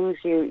rings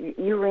you,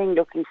 you ring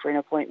looking for an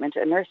appointment,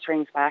 a nurse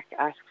rings back,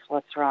 asks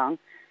what's wrong.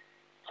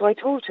 So I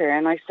told her,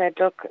 and I said,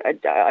 look,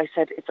 I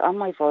said, it's on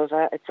my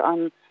vulva, it's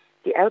on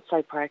the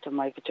outside part of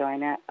my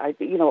vagina,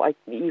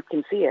 you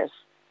can see it.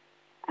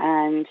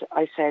 And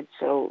I said,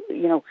 so,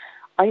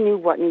 I knew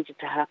what needed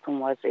to happen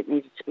was it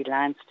needed to be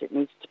lanced, it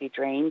needed to be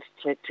drained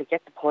to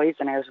get the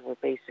poison out of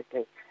it,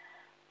 basically.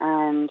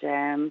 And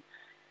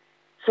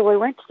so I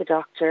went to the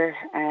doctor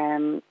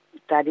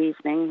that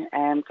evening,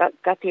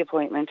 got the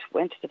appointment,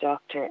 went to the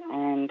doctor,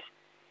 and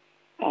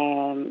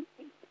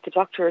the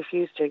doctor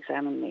refused to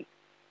examine me.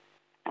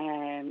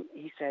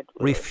 He said...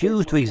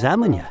 Refused to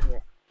examine you?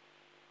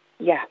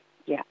 Yeah.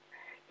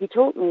 He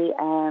told me,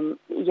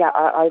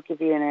 I'll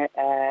give you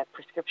a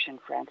prescription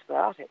for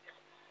antibiotics.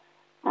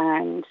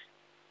 And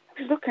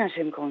I was looking at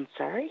him going,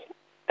 sorry?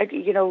 I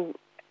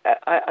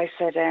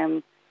said,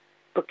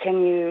 but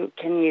can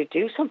you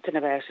do something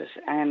about it?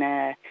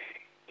 And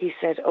he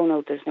said, oh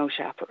no, there's no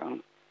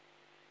chaperone.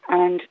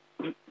 And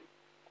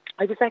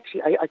I was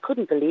actually, I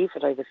couldn't believe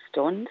it. I was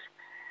stunned.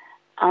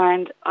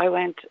 And I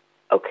went,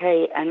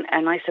 okay.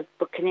 And I said,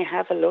 but can you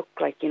have a look?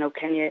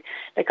 Can you,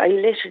 I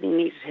literally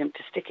needed him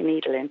to stick a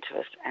needle into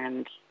it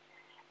and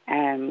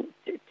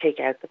take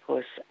out the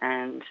pus.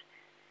 And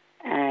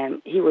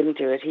he wouldn't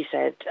do it. He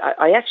said,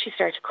 I actually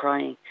started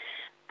crying.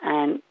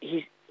 And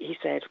he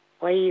said,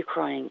 why are you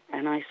crying?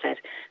 And I said,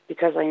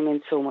 because I am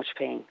in so much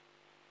pain.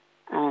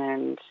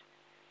 And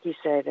he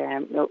said,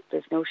 no,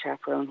 there's no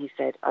chaperone. He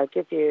said, I'll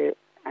give you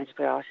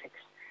antibiotics.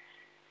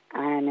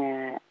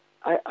 And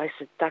I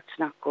said, that's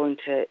not going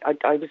to...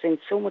 I was in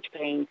so much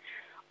pain.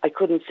 I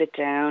couldn't sit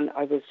down.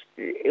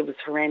 It was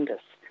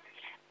horrendous.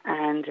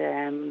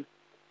 And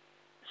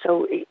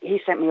so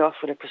he sent me off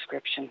with a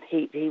prescription.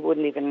 He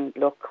wouldn't even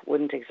look,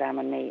 wouldn't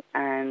examine me.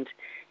 And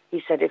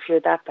he said, if you're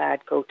that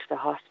bad, go to the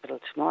hospital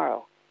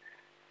tomorrow.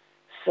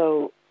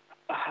 So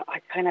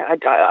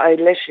I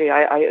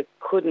literally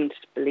couldn't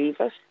believe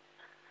it.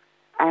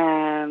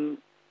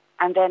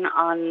 And then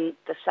on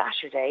the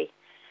Saturday,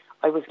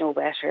 I was no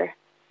better.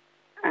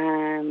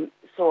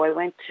 So I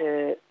went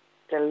to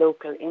the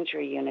local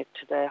injury unit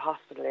to the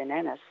hospital in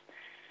Ennis,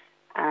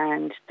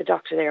 and the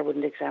doctor there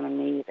wouldn't examine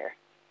me either.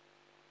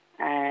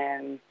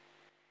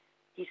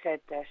 He said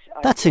that...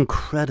 That's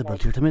incredible,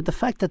 Jude. I mean, the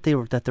fact that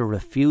they're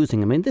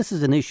refusing, I mean, this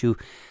is an issue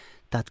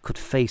that could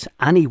face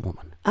any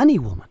woman. Any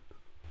woman.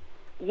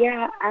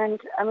 Yeah, and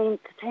I mean,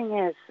 the thing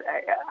is,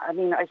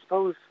 I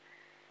suppose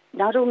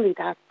not only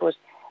that, but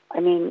I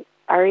mean,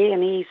 our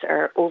A&Es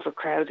are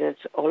overcrowded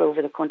all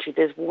over the country.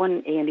 There's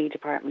one A&E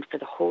department for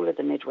the whole of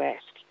the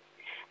Midwest.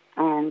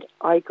 And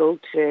I go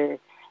to,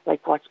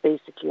 what's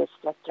basically a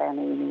step-down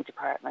A&E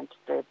department,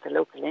 the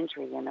local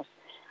injury unit.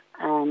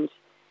 And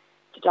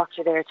the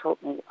doctor there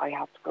told me I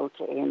have to go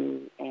to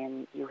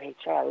in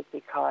UHL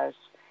because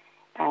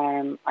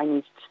I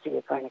need to see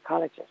a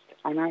gynecologist.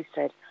 And I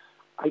said,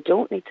 I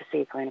don't need to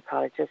see a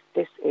gynecologist.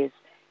 This is,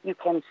 you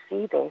can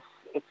see this.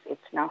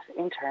 It's not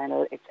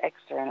internal, it's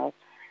external.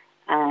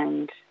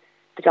 And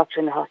the doctor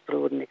in the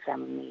hospital wouldn't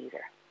examine me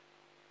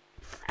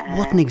either.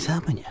 Wouldn't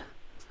examine you?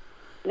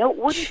 No,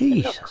 wouldn't.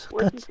 Jesus,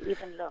 wouldn't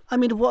even look. I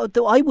mean,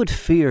 I would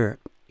fear,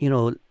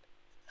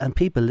 and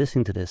people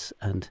listening to this,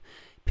 and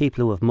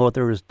people who have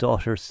mothers,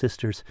 daughters,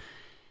 sisters,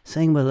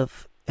 saying, well,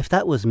 if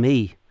that was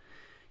me,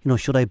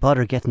 should I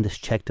bother getting this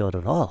checked out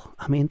at all?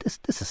 I mean, this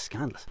is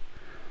scandalous.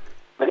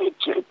 But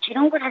do you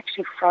know what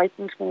actually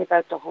frightened me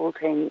about the whole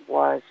thing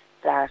was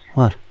that...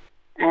 What?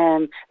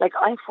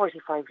 I'm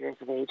 45 years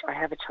of age. I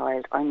have a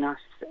child. I'm not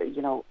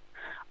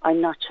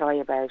shy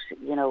about,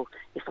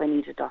 if I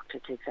need a doctor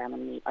to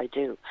examine me, I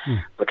do.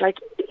 But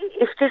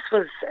if this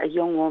was a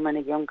young woman,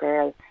 a young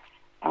girl,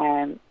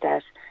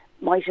 that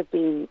might have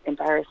been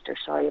embarrassed or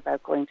shy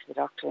about going to the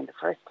doctor in the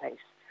first place,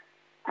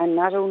 and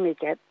not only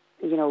get,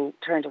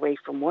 turned away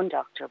from one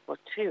doctor, but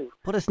two.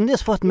 But isn't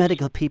this what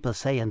medical people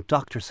say and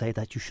doctors say,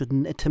 that you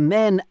shouldn't, to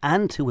men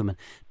and to women,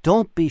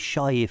 don't be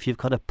shy if you've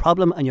got a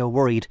problem and you're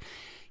worried.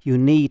 You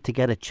need to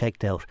get it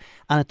checked out.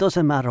 And it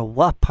doesn't matter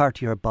what part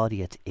of your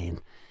body it's in.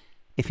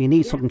 If you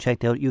need something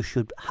checked out, you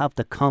should have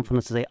the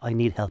confidence to say, I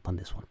need help on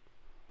this one.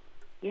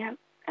 Yeah.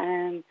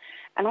 And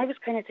I was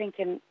kind of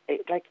thinking,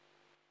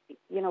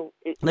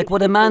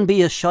 would a man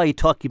be as shy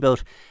talking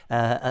about,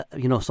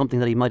 something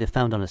that he might have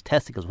found on his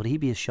testicles? Would he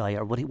be as shy,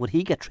 or would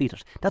he get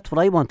treated? That's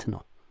what I want to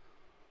know.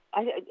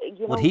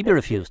 Would he be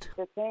refused?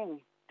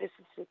 This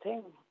is the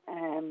thing.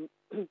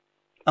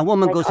 A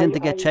woman goes in to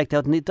get checked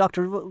out and the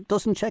doctor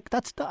doesn't check.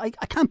 I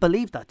can't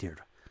believe that,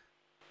 Deirdre.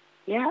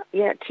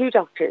 Yeah, 2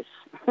 doctors.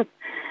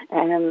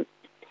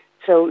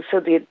 So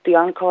the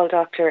on-call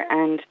doctor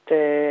and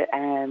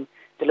the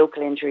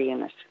local injury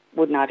unit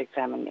would not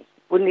examine me,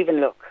 wouldn't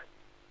even look.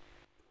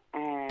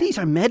 These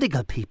are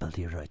medical people,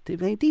 Deirdre.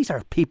 These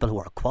are people who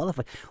are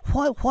qualified.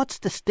 What's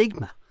the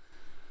stigma?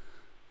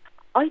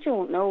 I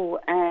don't know.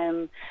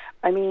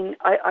 I mean,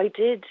 I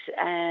did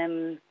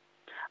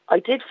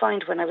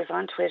find when I was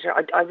on Twitter,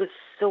 I was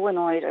so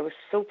annoyed, I was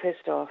so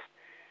pissed off,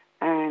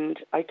 and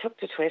I took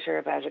to Twitter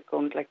about it,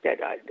 going like that.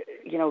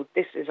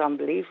 This is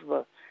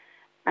unbelievable.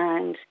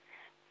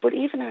 But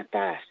even at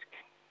that,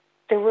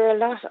 there were a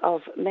lot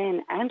of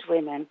men and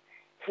women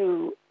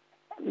who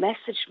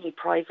messaged me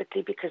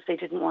privately because they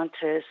didn't want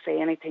to say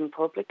anything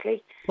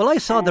publicly. Well, I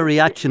saw the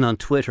reaction on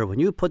Twitter when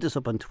you put this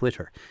up on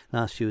Twitter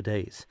last few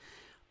days.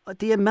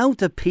 The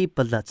amount of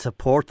people that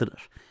supported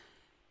it,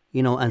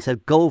 and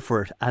said, go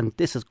for it, and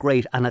this is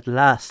great, and at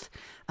last,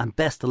 and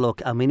best of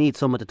luck, and we need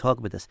someone to talk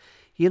about this.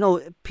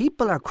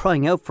 People are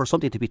crying out for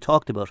something to be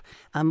talked about,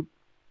 and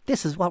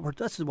this is what we're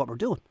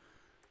doing.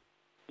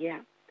 Yeah.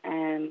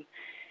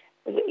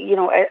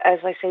 As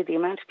I say, the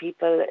amount of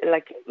people,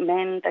 like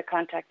men that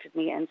contacted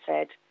me and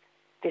said,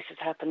 this has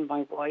happened to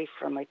my wife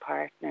or my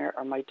partner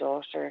or my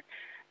daughter,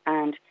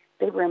 and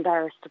they were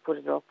embarrassed to put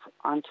it up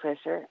on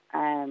Twitter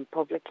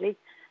publicly.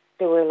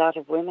 There were a lot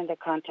of women that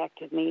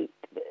contacted me,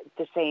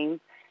 the same,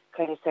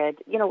 kind of said,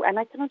 and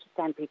I can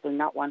understand people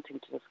not wanting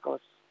to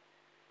discuss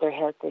their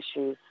health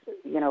issues,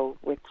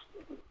 with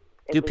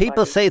Do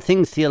people say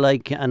things to you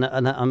like, and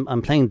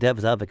I'm playing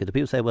devil's advocate, do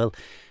people say, well,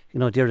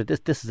 Deirdre,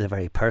 this is a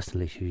very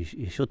personal issue,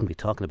 you shouldn't be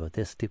talking about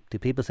this. Do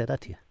people say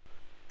that to you?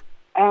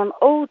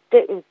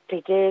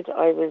 They did.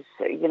 I was,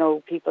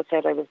 people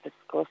said I was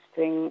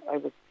disgusting, I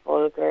was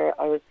vulgar,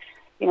 I was,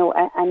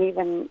 and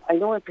even, I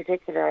know in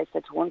particular, I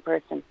said to one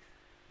person,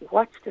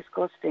 what's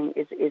disgusting?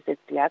 Is it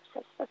the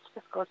abscess that's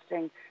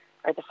disgusting,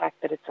 or the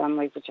fact that it's on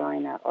my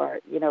vagina, or,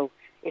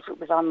 if it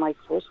was on my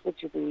foot, would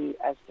you be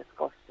as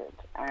disgusted?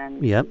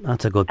 And yeah,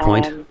 that's a good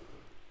point.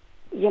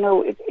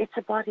 It's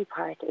a body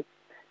part.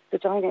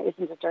 Vagina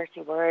isn't a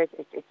dirty word.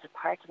 It's a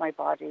part of my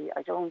body.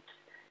 I don't...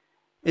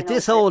 It's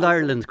this old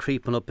Ireland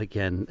creeping up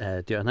again,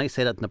 dear, and I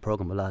say that in the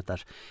programme a lot,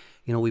 that,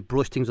 we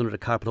brush things under the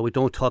carpet, or we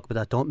don't talk about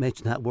that, don't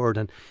mention that word,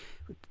 and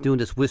doing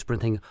this whispering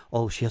thing,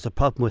 oh, she has a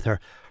problem with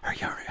her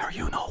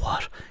you know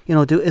what.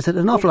 Is it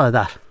an awful lot of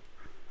that?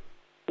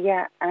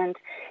 Yeah, and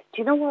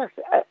do you know what?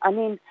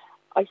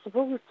 I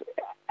suppose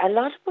a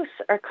lot of us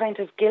are kind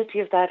of guilty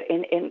of that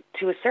in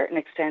to a certain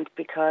extent,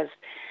 because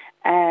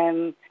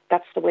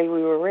that's the way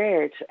we were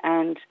reared.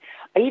 And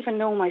I even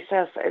know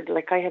myself,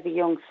 like I have a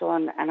young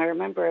son, and I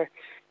remember,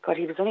 God,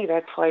 he was only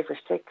about 5 or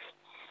 6,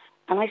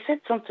 and I said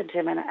something to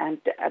him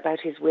and about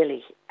his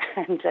willy,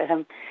 and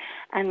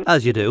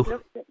as you do. He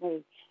looked at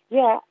me,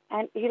 yeah,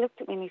 and he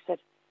looked at me and he said,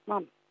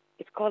 "Mom,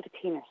 it's called a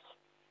penis."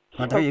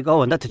 Oh, there you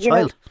go, and that's a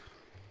child.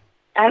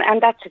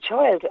 And that's a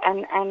child,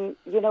 and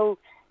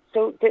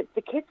so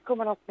the kids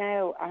coming up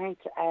now aren't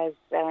as,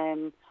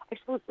 I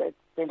suppose that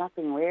they're not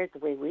being reared the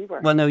way we were.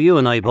 Well, now you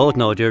and I both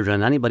know, Deirdre,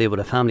 and anybody with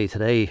a family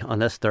today,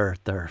 unless they're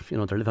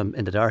living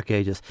in the dark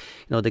ages,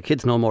 the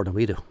kids know more than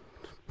we do.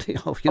 They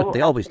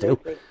always do.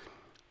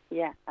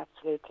 Yeah,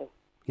 absolutely.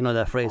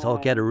 That phrase,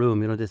 get a room,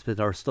 this bit,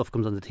 our stuff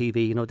comes on the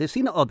TV, they've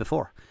seen it all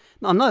before.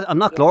 No, I'm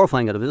not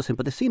glorifying it,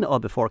 but they've seen it all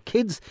before.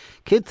 Kids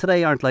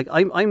today aren't like,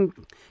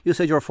 you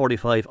said you're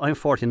 45, I'm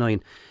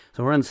 49,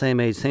 so we're in the same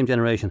age, same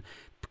generation.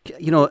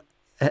 A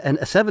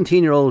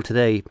 17-year-old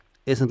today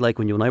isn't like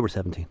when you and I were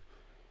 17.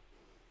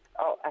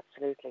 Oh,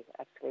 absolutely,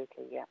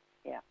 yeah.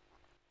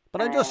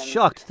 But I'm just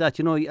shocked that,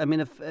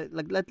 if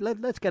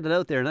let's get it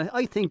out there. And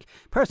I think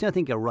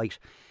you're right.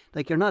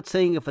 Like, you're not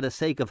saying it for the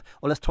sake of,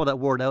 let's throw that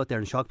word out there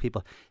and shock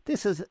people.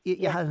 This is,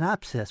 you had an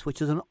abscess,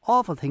 which is an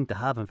awful thing to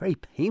have and very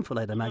painful,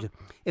 I'd imagine.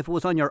 If it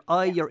was on your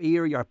eye, your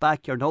ear, your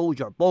back, your nose,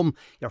 your bum,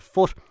 your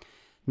foot,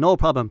 no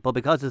problem. But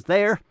because it's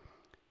there,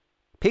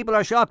 people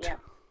are shocked.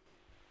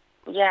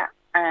 Yeah.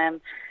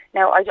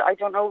 Now, I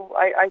don't know.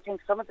 I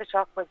think some of the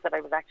shock was that I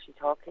was actually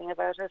talking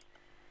about it.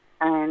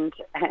 And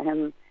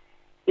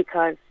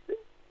because,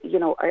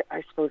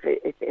 I suppose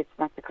it's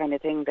not the kind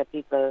of thing that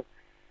people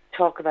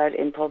talk about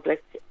in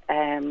public.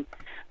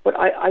 But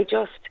I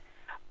just,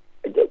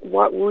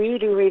 what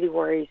really, really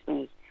worries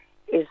me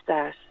is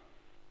that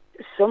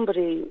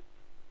somebody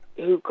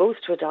who goes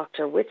to a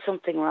doctor with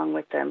something wrong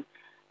with them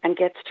and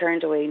gets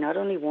turned away not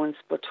only once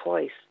but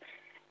twice,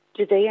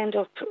 do they end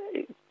up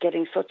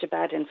getting such a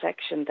bad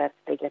infection that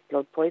they get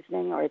blood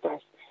poisoning, or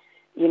that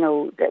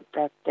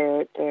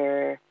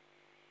that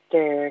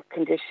their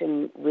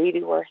condition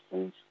really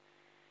worsens?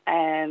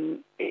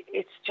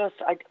 It's just,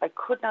 I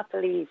could not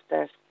believe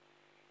that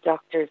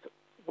doctors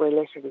were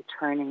literally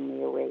turning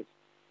me away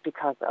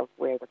because of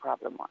where the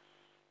problem was.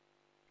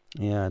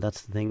 Yeah,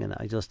 that's the thing, and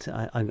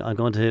I'm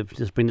going to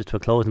just bring this to a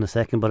close in a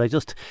second, but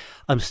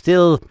I'm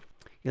still,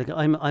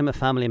 I'm a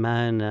family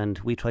man, and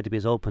we try to be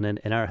as open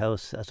in our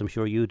house as I'm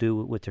sure you do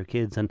with your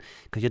kids, and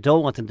because you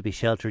don't want them to be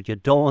sheltered, you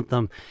don't want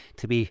them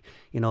to be,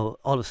 all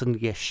of a sudden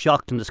get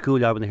shocked in the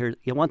schoolyard when they hear,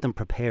 you want them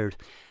prepared.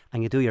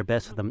 and you do your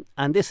best for them.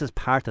 And this is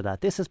part of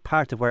that. This is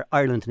part of where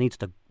Ireland needs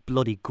to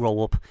bloody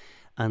grow up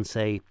and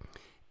say,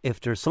 if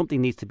there's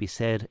something needs to be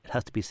said, it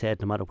has to be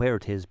said no matter where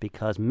it is,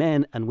 because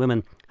men and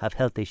women have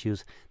health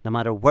issues no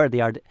matter where they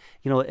are.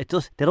 You know,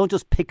 they don't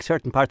just pick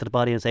certain parts of the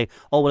body and say,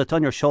 oh, well, it's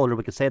on your shoulder,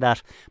 we can say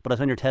that, but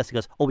it's on your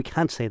testicles, oh, we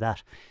can't say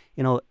that.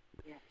 You know,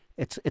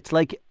 it's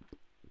like,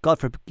 God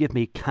forgive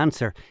me,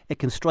 cancer. It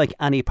can strike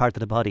any part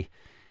of the body.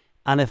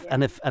 And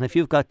if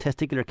you've got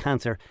testicular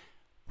cancer,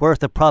 where's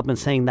the problem in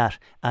saying that?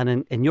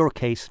 And in your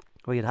case,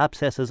 where you had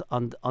abscesses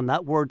on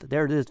that word,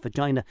 there it is,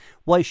 vagina,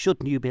 why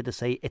shouldn't you be able to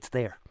say it's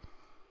there?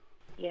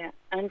 Yeah,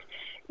 and,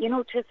 you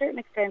know, to a certain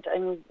extent, I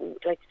mean,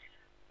 like,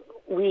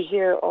 we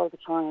hear all the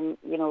time,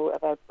 you know,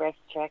 about breast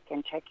check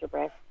and check your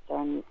breasts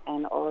and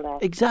all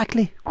that.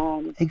 Exactly.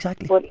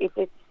 Exactly. But if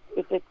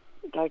it's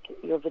like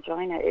your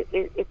vagina,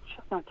 it's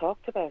just not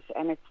talked about,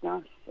 and it's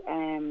not,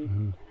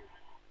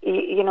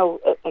 you know,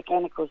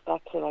 again, it goes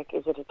back to, like,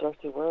 is it a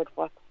dirty word?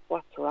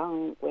 What's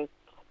wrong with,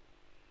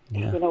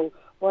 you know,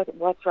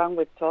 what's wrong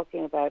with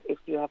talking about if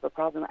you have a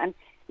problem? And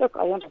look,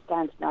 I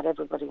understand not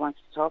everybody wants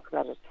to talk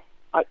about it.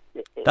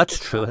 That's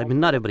true. I mean,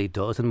 not everybody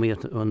does, and we have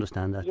to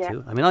understand that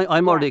too. I mean,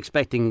 I'm already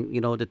expecting, you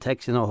know, the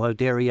text, you know, how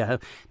dare you, how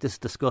this is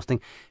disgusting.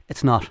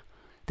 It's not.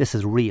 This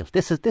is real.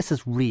 This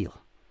is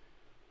real.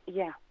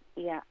 Yeah,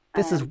 yeah.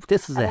 This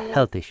is a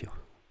health issue.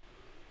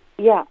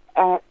 Yeah,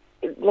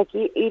 like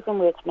even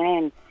with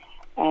men,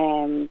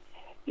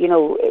 you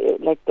know,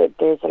 like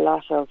there's a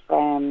lot of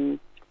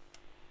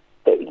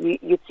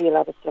you see a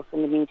lot of stuff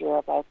in the media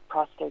about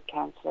prostate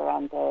cancer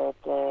and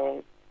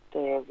the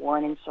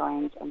warning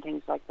signs and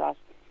things like that.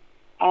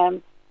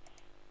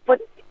 But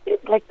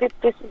like this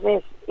is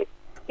it.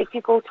 If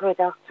you go to a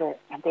doctor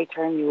and they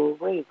turn you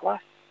away,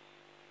 what?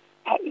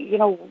 You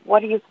know,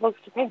 what are you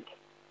supposed to think?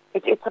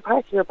 It's a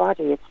part of your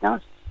body. It's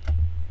not.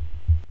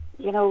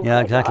 You know. Yeah,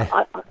 exactly.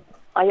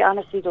 I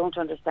honestly don't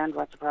understand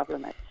what the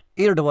problem is.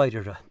 Either do I,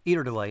 Deirdre.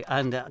 Either do I.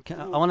 And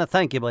I want to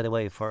thank you, by the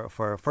way,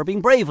 for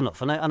being brave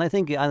enough. And I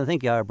think you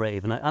are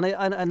brave.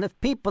 And if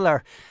people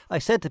are, I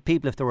said to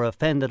people if they were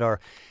offended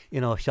or,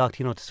 you know, shocked,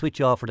 you know, to switch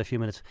off for a few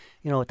minutes,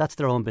 you know, that's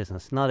their own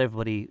business. Not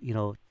everybody, you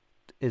know,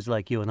 is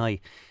like you and I.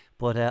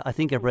 But I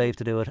think you're brave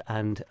to do it.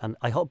 And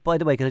I hope, by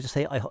the way, can I just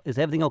say, is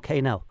everything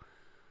okay now?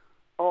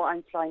 Oh,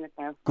 I'm fine it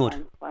now.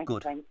 Good,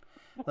 good.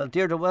 Well,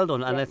 Deirdre, well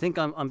done. And I think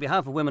on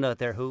behalf of women out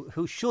there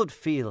who should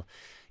feel,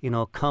 you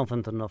know,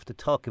 confident enough to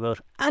talk about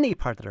any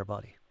part of their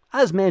body,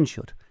 as men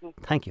should.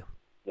 Thank you.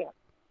 Yeah.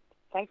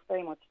 Thanks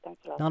very much.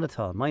 Thanks a lot. Not at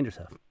all. Mind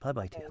yourself.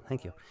 Bye-bye to you.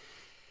 Thank you.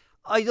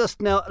 I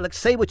just, now, like,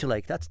 say what you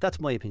like. That's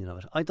my opinion of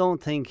it. I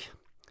don't think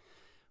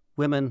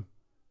women,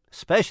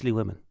 especially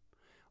women,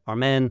 or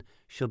men,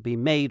 should be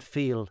made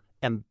feel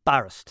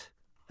embarrassed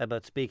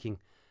about speaking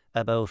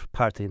about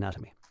parts of the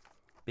anatomy,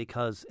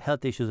 because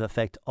health issues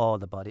affect all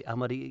the body.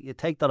 And whether you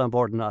take that on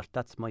board or not,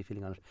 that's my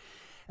feeling on it.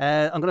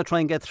 I'm going to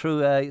try and get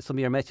through some of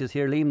your messages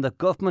here, Liam. The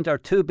government are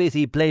too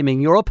busy blaming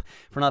Europe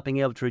for not being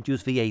able to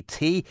reduce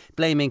VAT,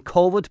 blaming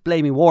COVID,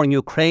 blaming war in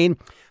Ukraine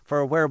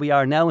for where we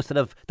are now instead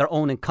of their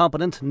own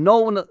incompetence.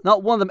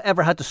 Not one of them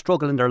ever had to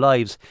struggle in their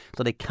lives,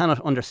 so they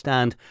cannot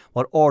understand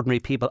what ordinary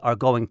people are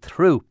going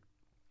through.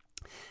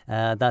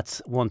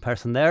 That's one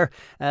person there.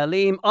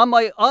 Liam,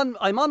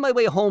 I'm on my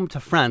way home to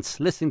France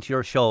listening to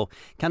your show.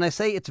 Can I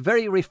say it's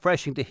very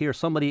refreshing to hear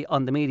somebody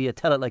on the media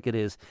tell it like it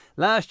is.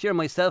 Last year,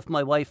 myself and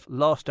my wife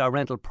lost our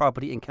rental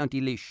property in County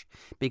Laois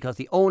because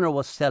the owner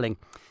was selling.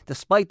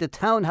 Despite the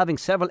town having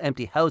several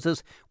empty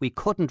houses, we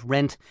couldn't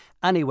rent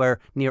anywhere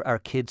near our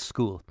kids'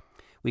 school.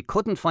 We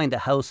couldn't find a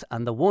house,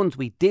 and the ones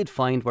we did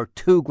find were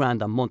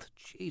 $2,000 a month.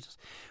 Jesus.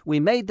 We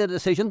made the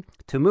decision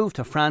to move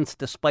to France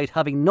despite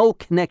having no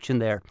connection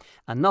there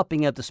and not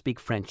being able to speak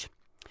French.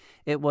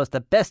 It was the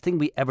best thing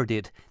we ever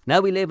did. Now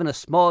we live in a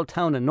small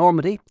town in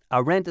Normandy.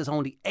 Our rent is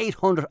only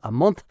 $800 a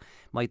month.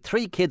 My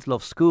 3 kids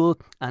love school,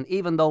 and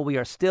even though we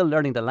are still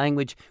learning the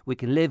language, we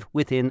can live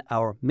within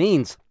our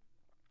means.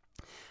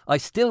 I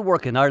still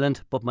work in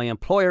Ireland, but my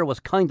employer was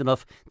kind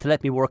enough to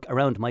let me work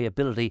around my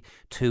ability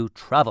to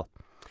travel.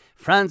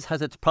 France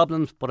has its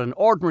problems, but an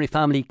ordinary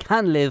family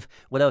can live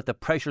without the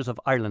pressures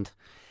of Ireland.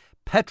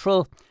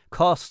 Petrol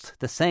costs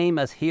the same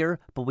as here,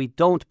 but we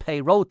don't pay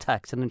road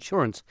tax and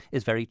insurance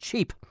is very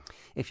cheap.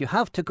 If you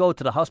have to go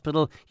to the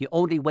hospital, you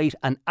only wait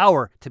an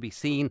hour to be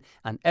seen,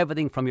 and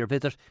everything from your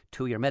visit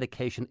to your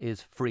medication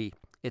is free.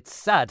 It's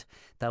sad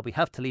that we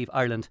have to leave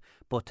Ireland,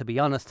 but to be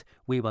honest,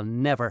 we will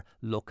never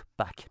look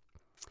back.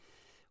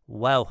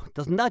 Wow,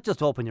 doesn't that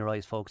just open your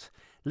eyes, folks?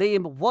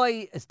 Liam,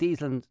 why is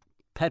diesel and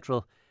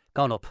petrol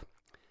gone up?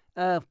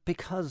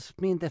 Because,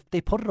 I mean,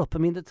 they put it up. I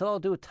mean, it's all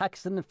to do with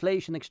tax and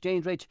inflation,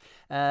 exchange rates,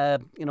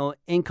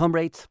 income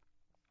rates.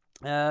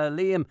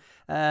 Liam,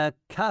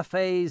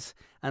 cafes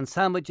and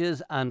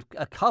sandwiches, and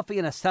a coffee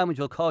and a sandwich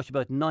will cost you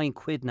about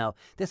 £9 now.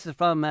 This is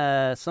from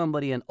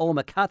somebody in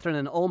Oma, Catherine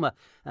in Oma.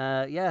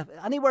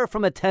 Anywhere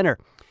from a tenner.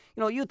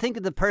 You know, you think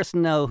of the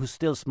person now who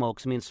still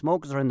smokes. I mean,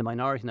 smokers are in the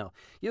minority now.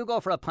 You go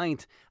for a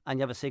pint and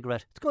you have a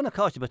cigarette. It's going to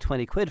cost you about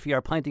 20 quid for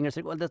your pint and your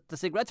cigarette. Well, the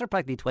cigarettes are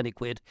practically 20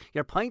 quid.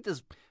 Your pint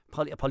is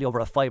probably over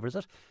a fiver, is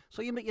it?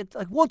 So you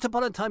like once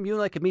upon a time you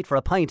and I could meet for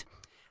a pint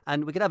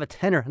and we could have a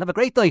tenner and have a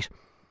great night.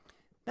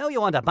 Now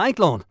you want a bank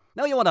loan.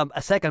 Now you want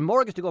a second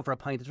mortgage to go for a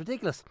pint. It's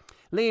ridiculous.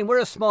 Liam, we're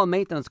a small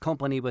maintenance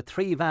company with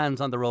 3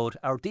 vans on the road.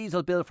 Our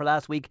diesel bill for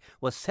last week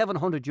was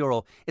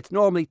 €700. It's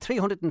normally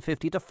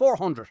 350 to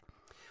 400.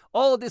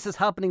 All of this is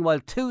happening while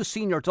 2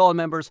 senior Dáil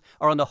members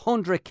are on the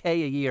 100k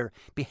a year,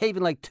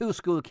 behaving like 2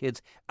 school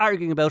kids,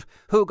 arguing about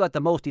who got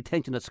the most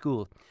detention at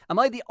school. Am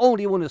I the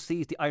only one who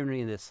sees the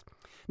irony in this?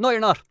 No, you're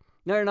not.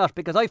 No, you're not,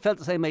 because I felt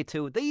the same way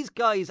too. These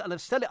guys, and I've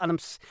said it,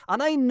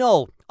 and I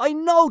know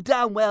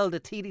damn well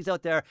the TDs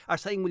out there are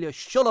saying, will you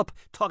shut up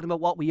talking about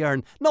what we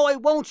earn? No, I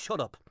won't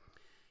shut up.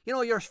 You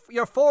know, you're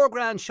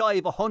 $4,000 shy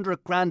of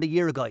 $100,000 a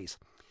year, guys.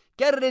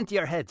 Get it into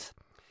your heads.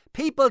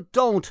 People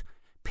don't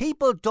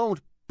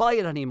buy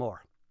it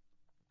anymore.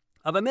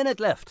 I've a minute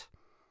left.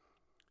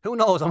 Who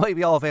knows, I might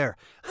be off air.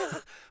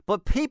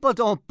 But people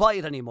don't buy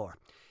it anymore.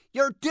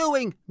 You're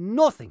doing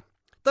nothing.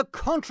 The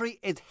country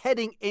is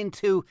heading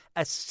into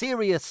a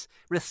serious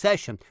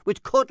recession,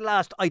 which could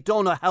last I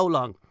don't know how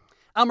long.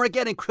 And we're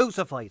getting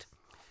crucified.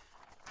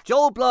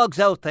 Joe Bloggs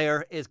out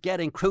there is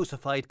getting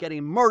crucified,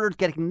 getting murdered,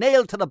 getting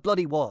nailed to the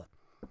bloody wall.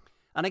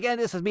 And again,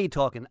 this is me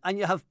talking. And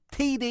you have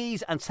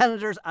TDs and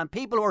senators and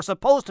people who are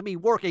supposed to be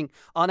working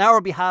on our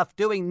behalf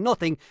doing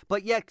nothing,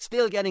 but yet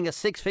still getting a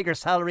 6-figure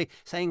salary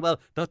saying, well,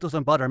 that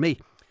doesn't bother me.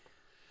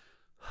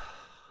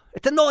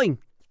 It's annoying.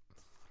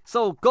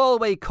 So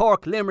Galway,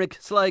 Cork, Limerick,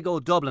 Sligo,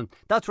 Dublin.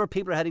 That's where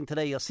people are heading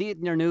today. You'll see it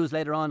in your news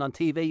later on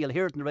TV. You'll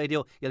hear it in the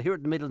radio. You'll hear it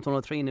in the Midlands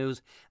 103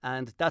 News.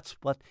 And that's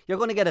what you're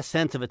going to get a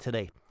sense of it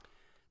today.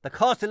 The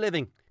cost of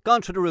living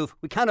gone through the roof.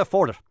 We can't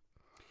afford it.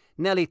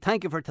 Nellie,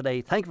 thank you for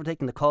today. Thank you for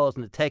taking the calls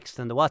and the texts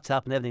and the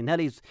WhatsApp and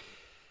everything.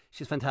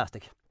 She's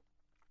fantastic.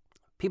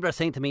 People are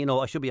saying to me, you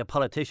know, I should be a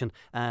politician.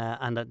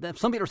 And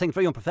some people are saying it's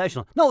very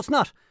unprofessional. No, it's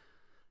not.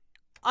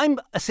 I'm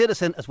a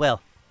citizen as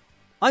well.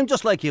 I'm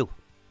just like you.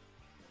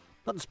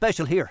 Nothing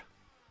special here.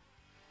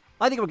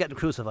 I think we're getting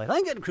crucified.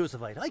 I'm getting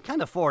crucified. I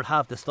can't afford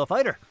half this stuff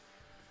either.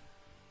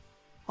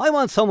 I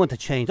want someone to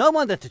change. I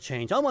want it to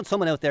change. I want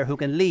someone out there who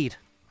can lead.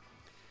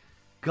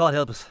 God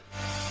help us.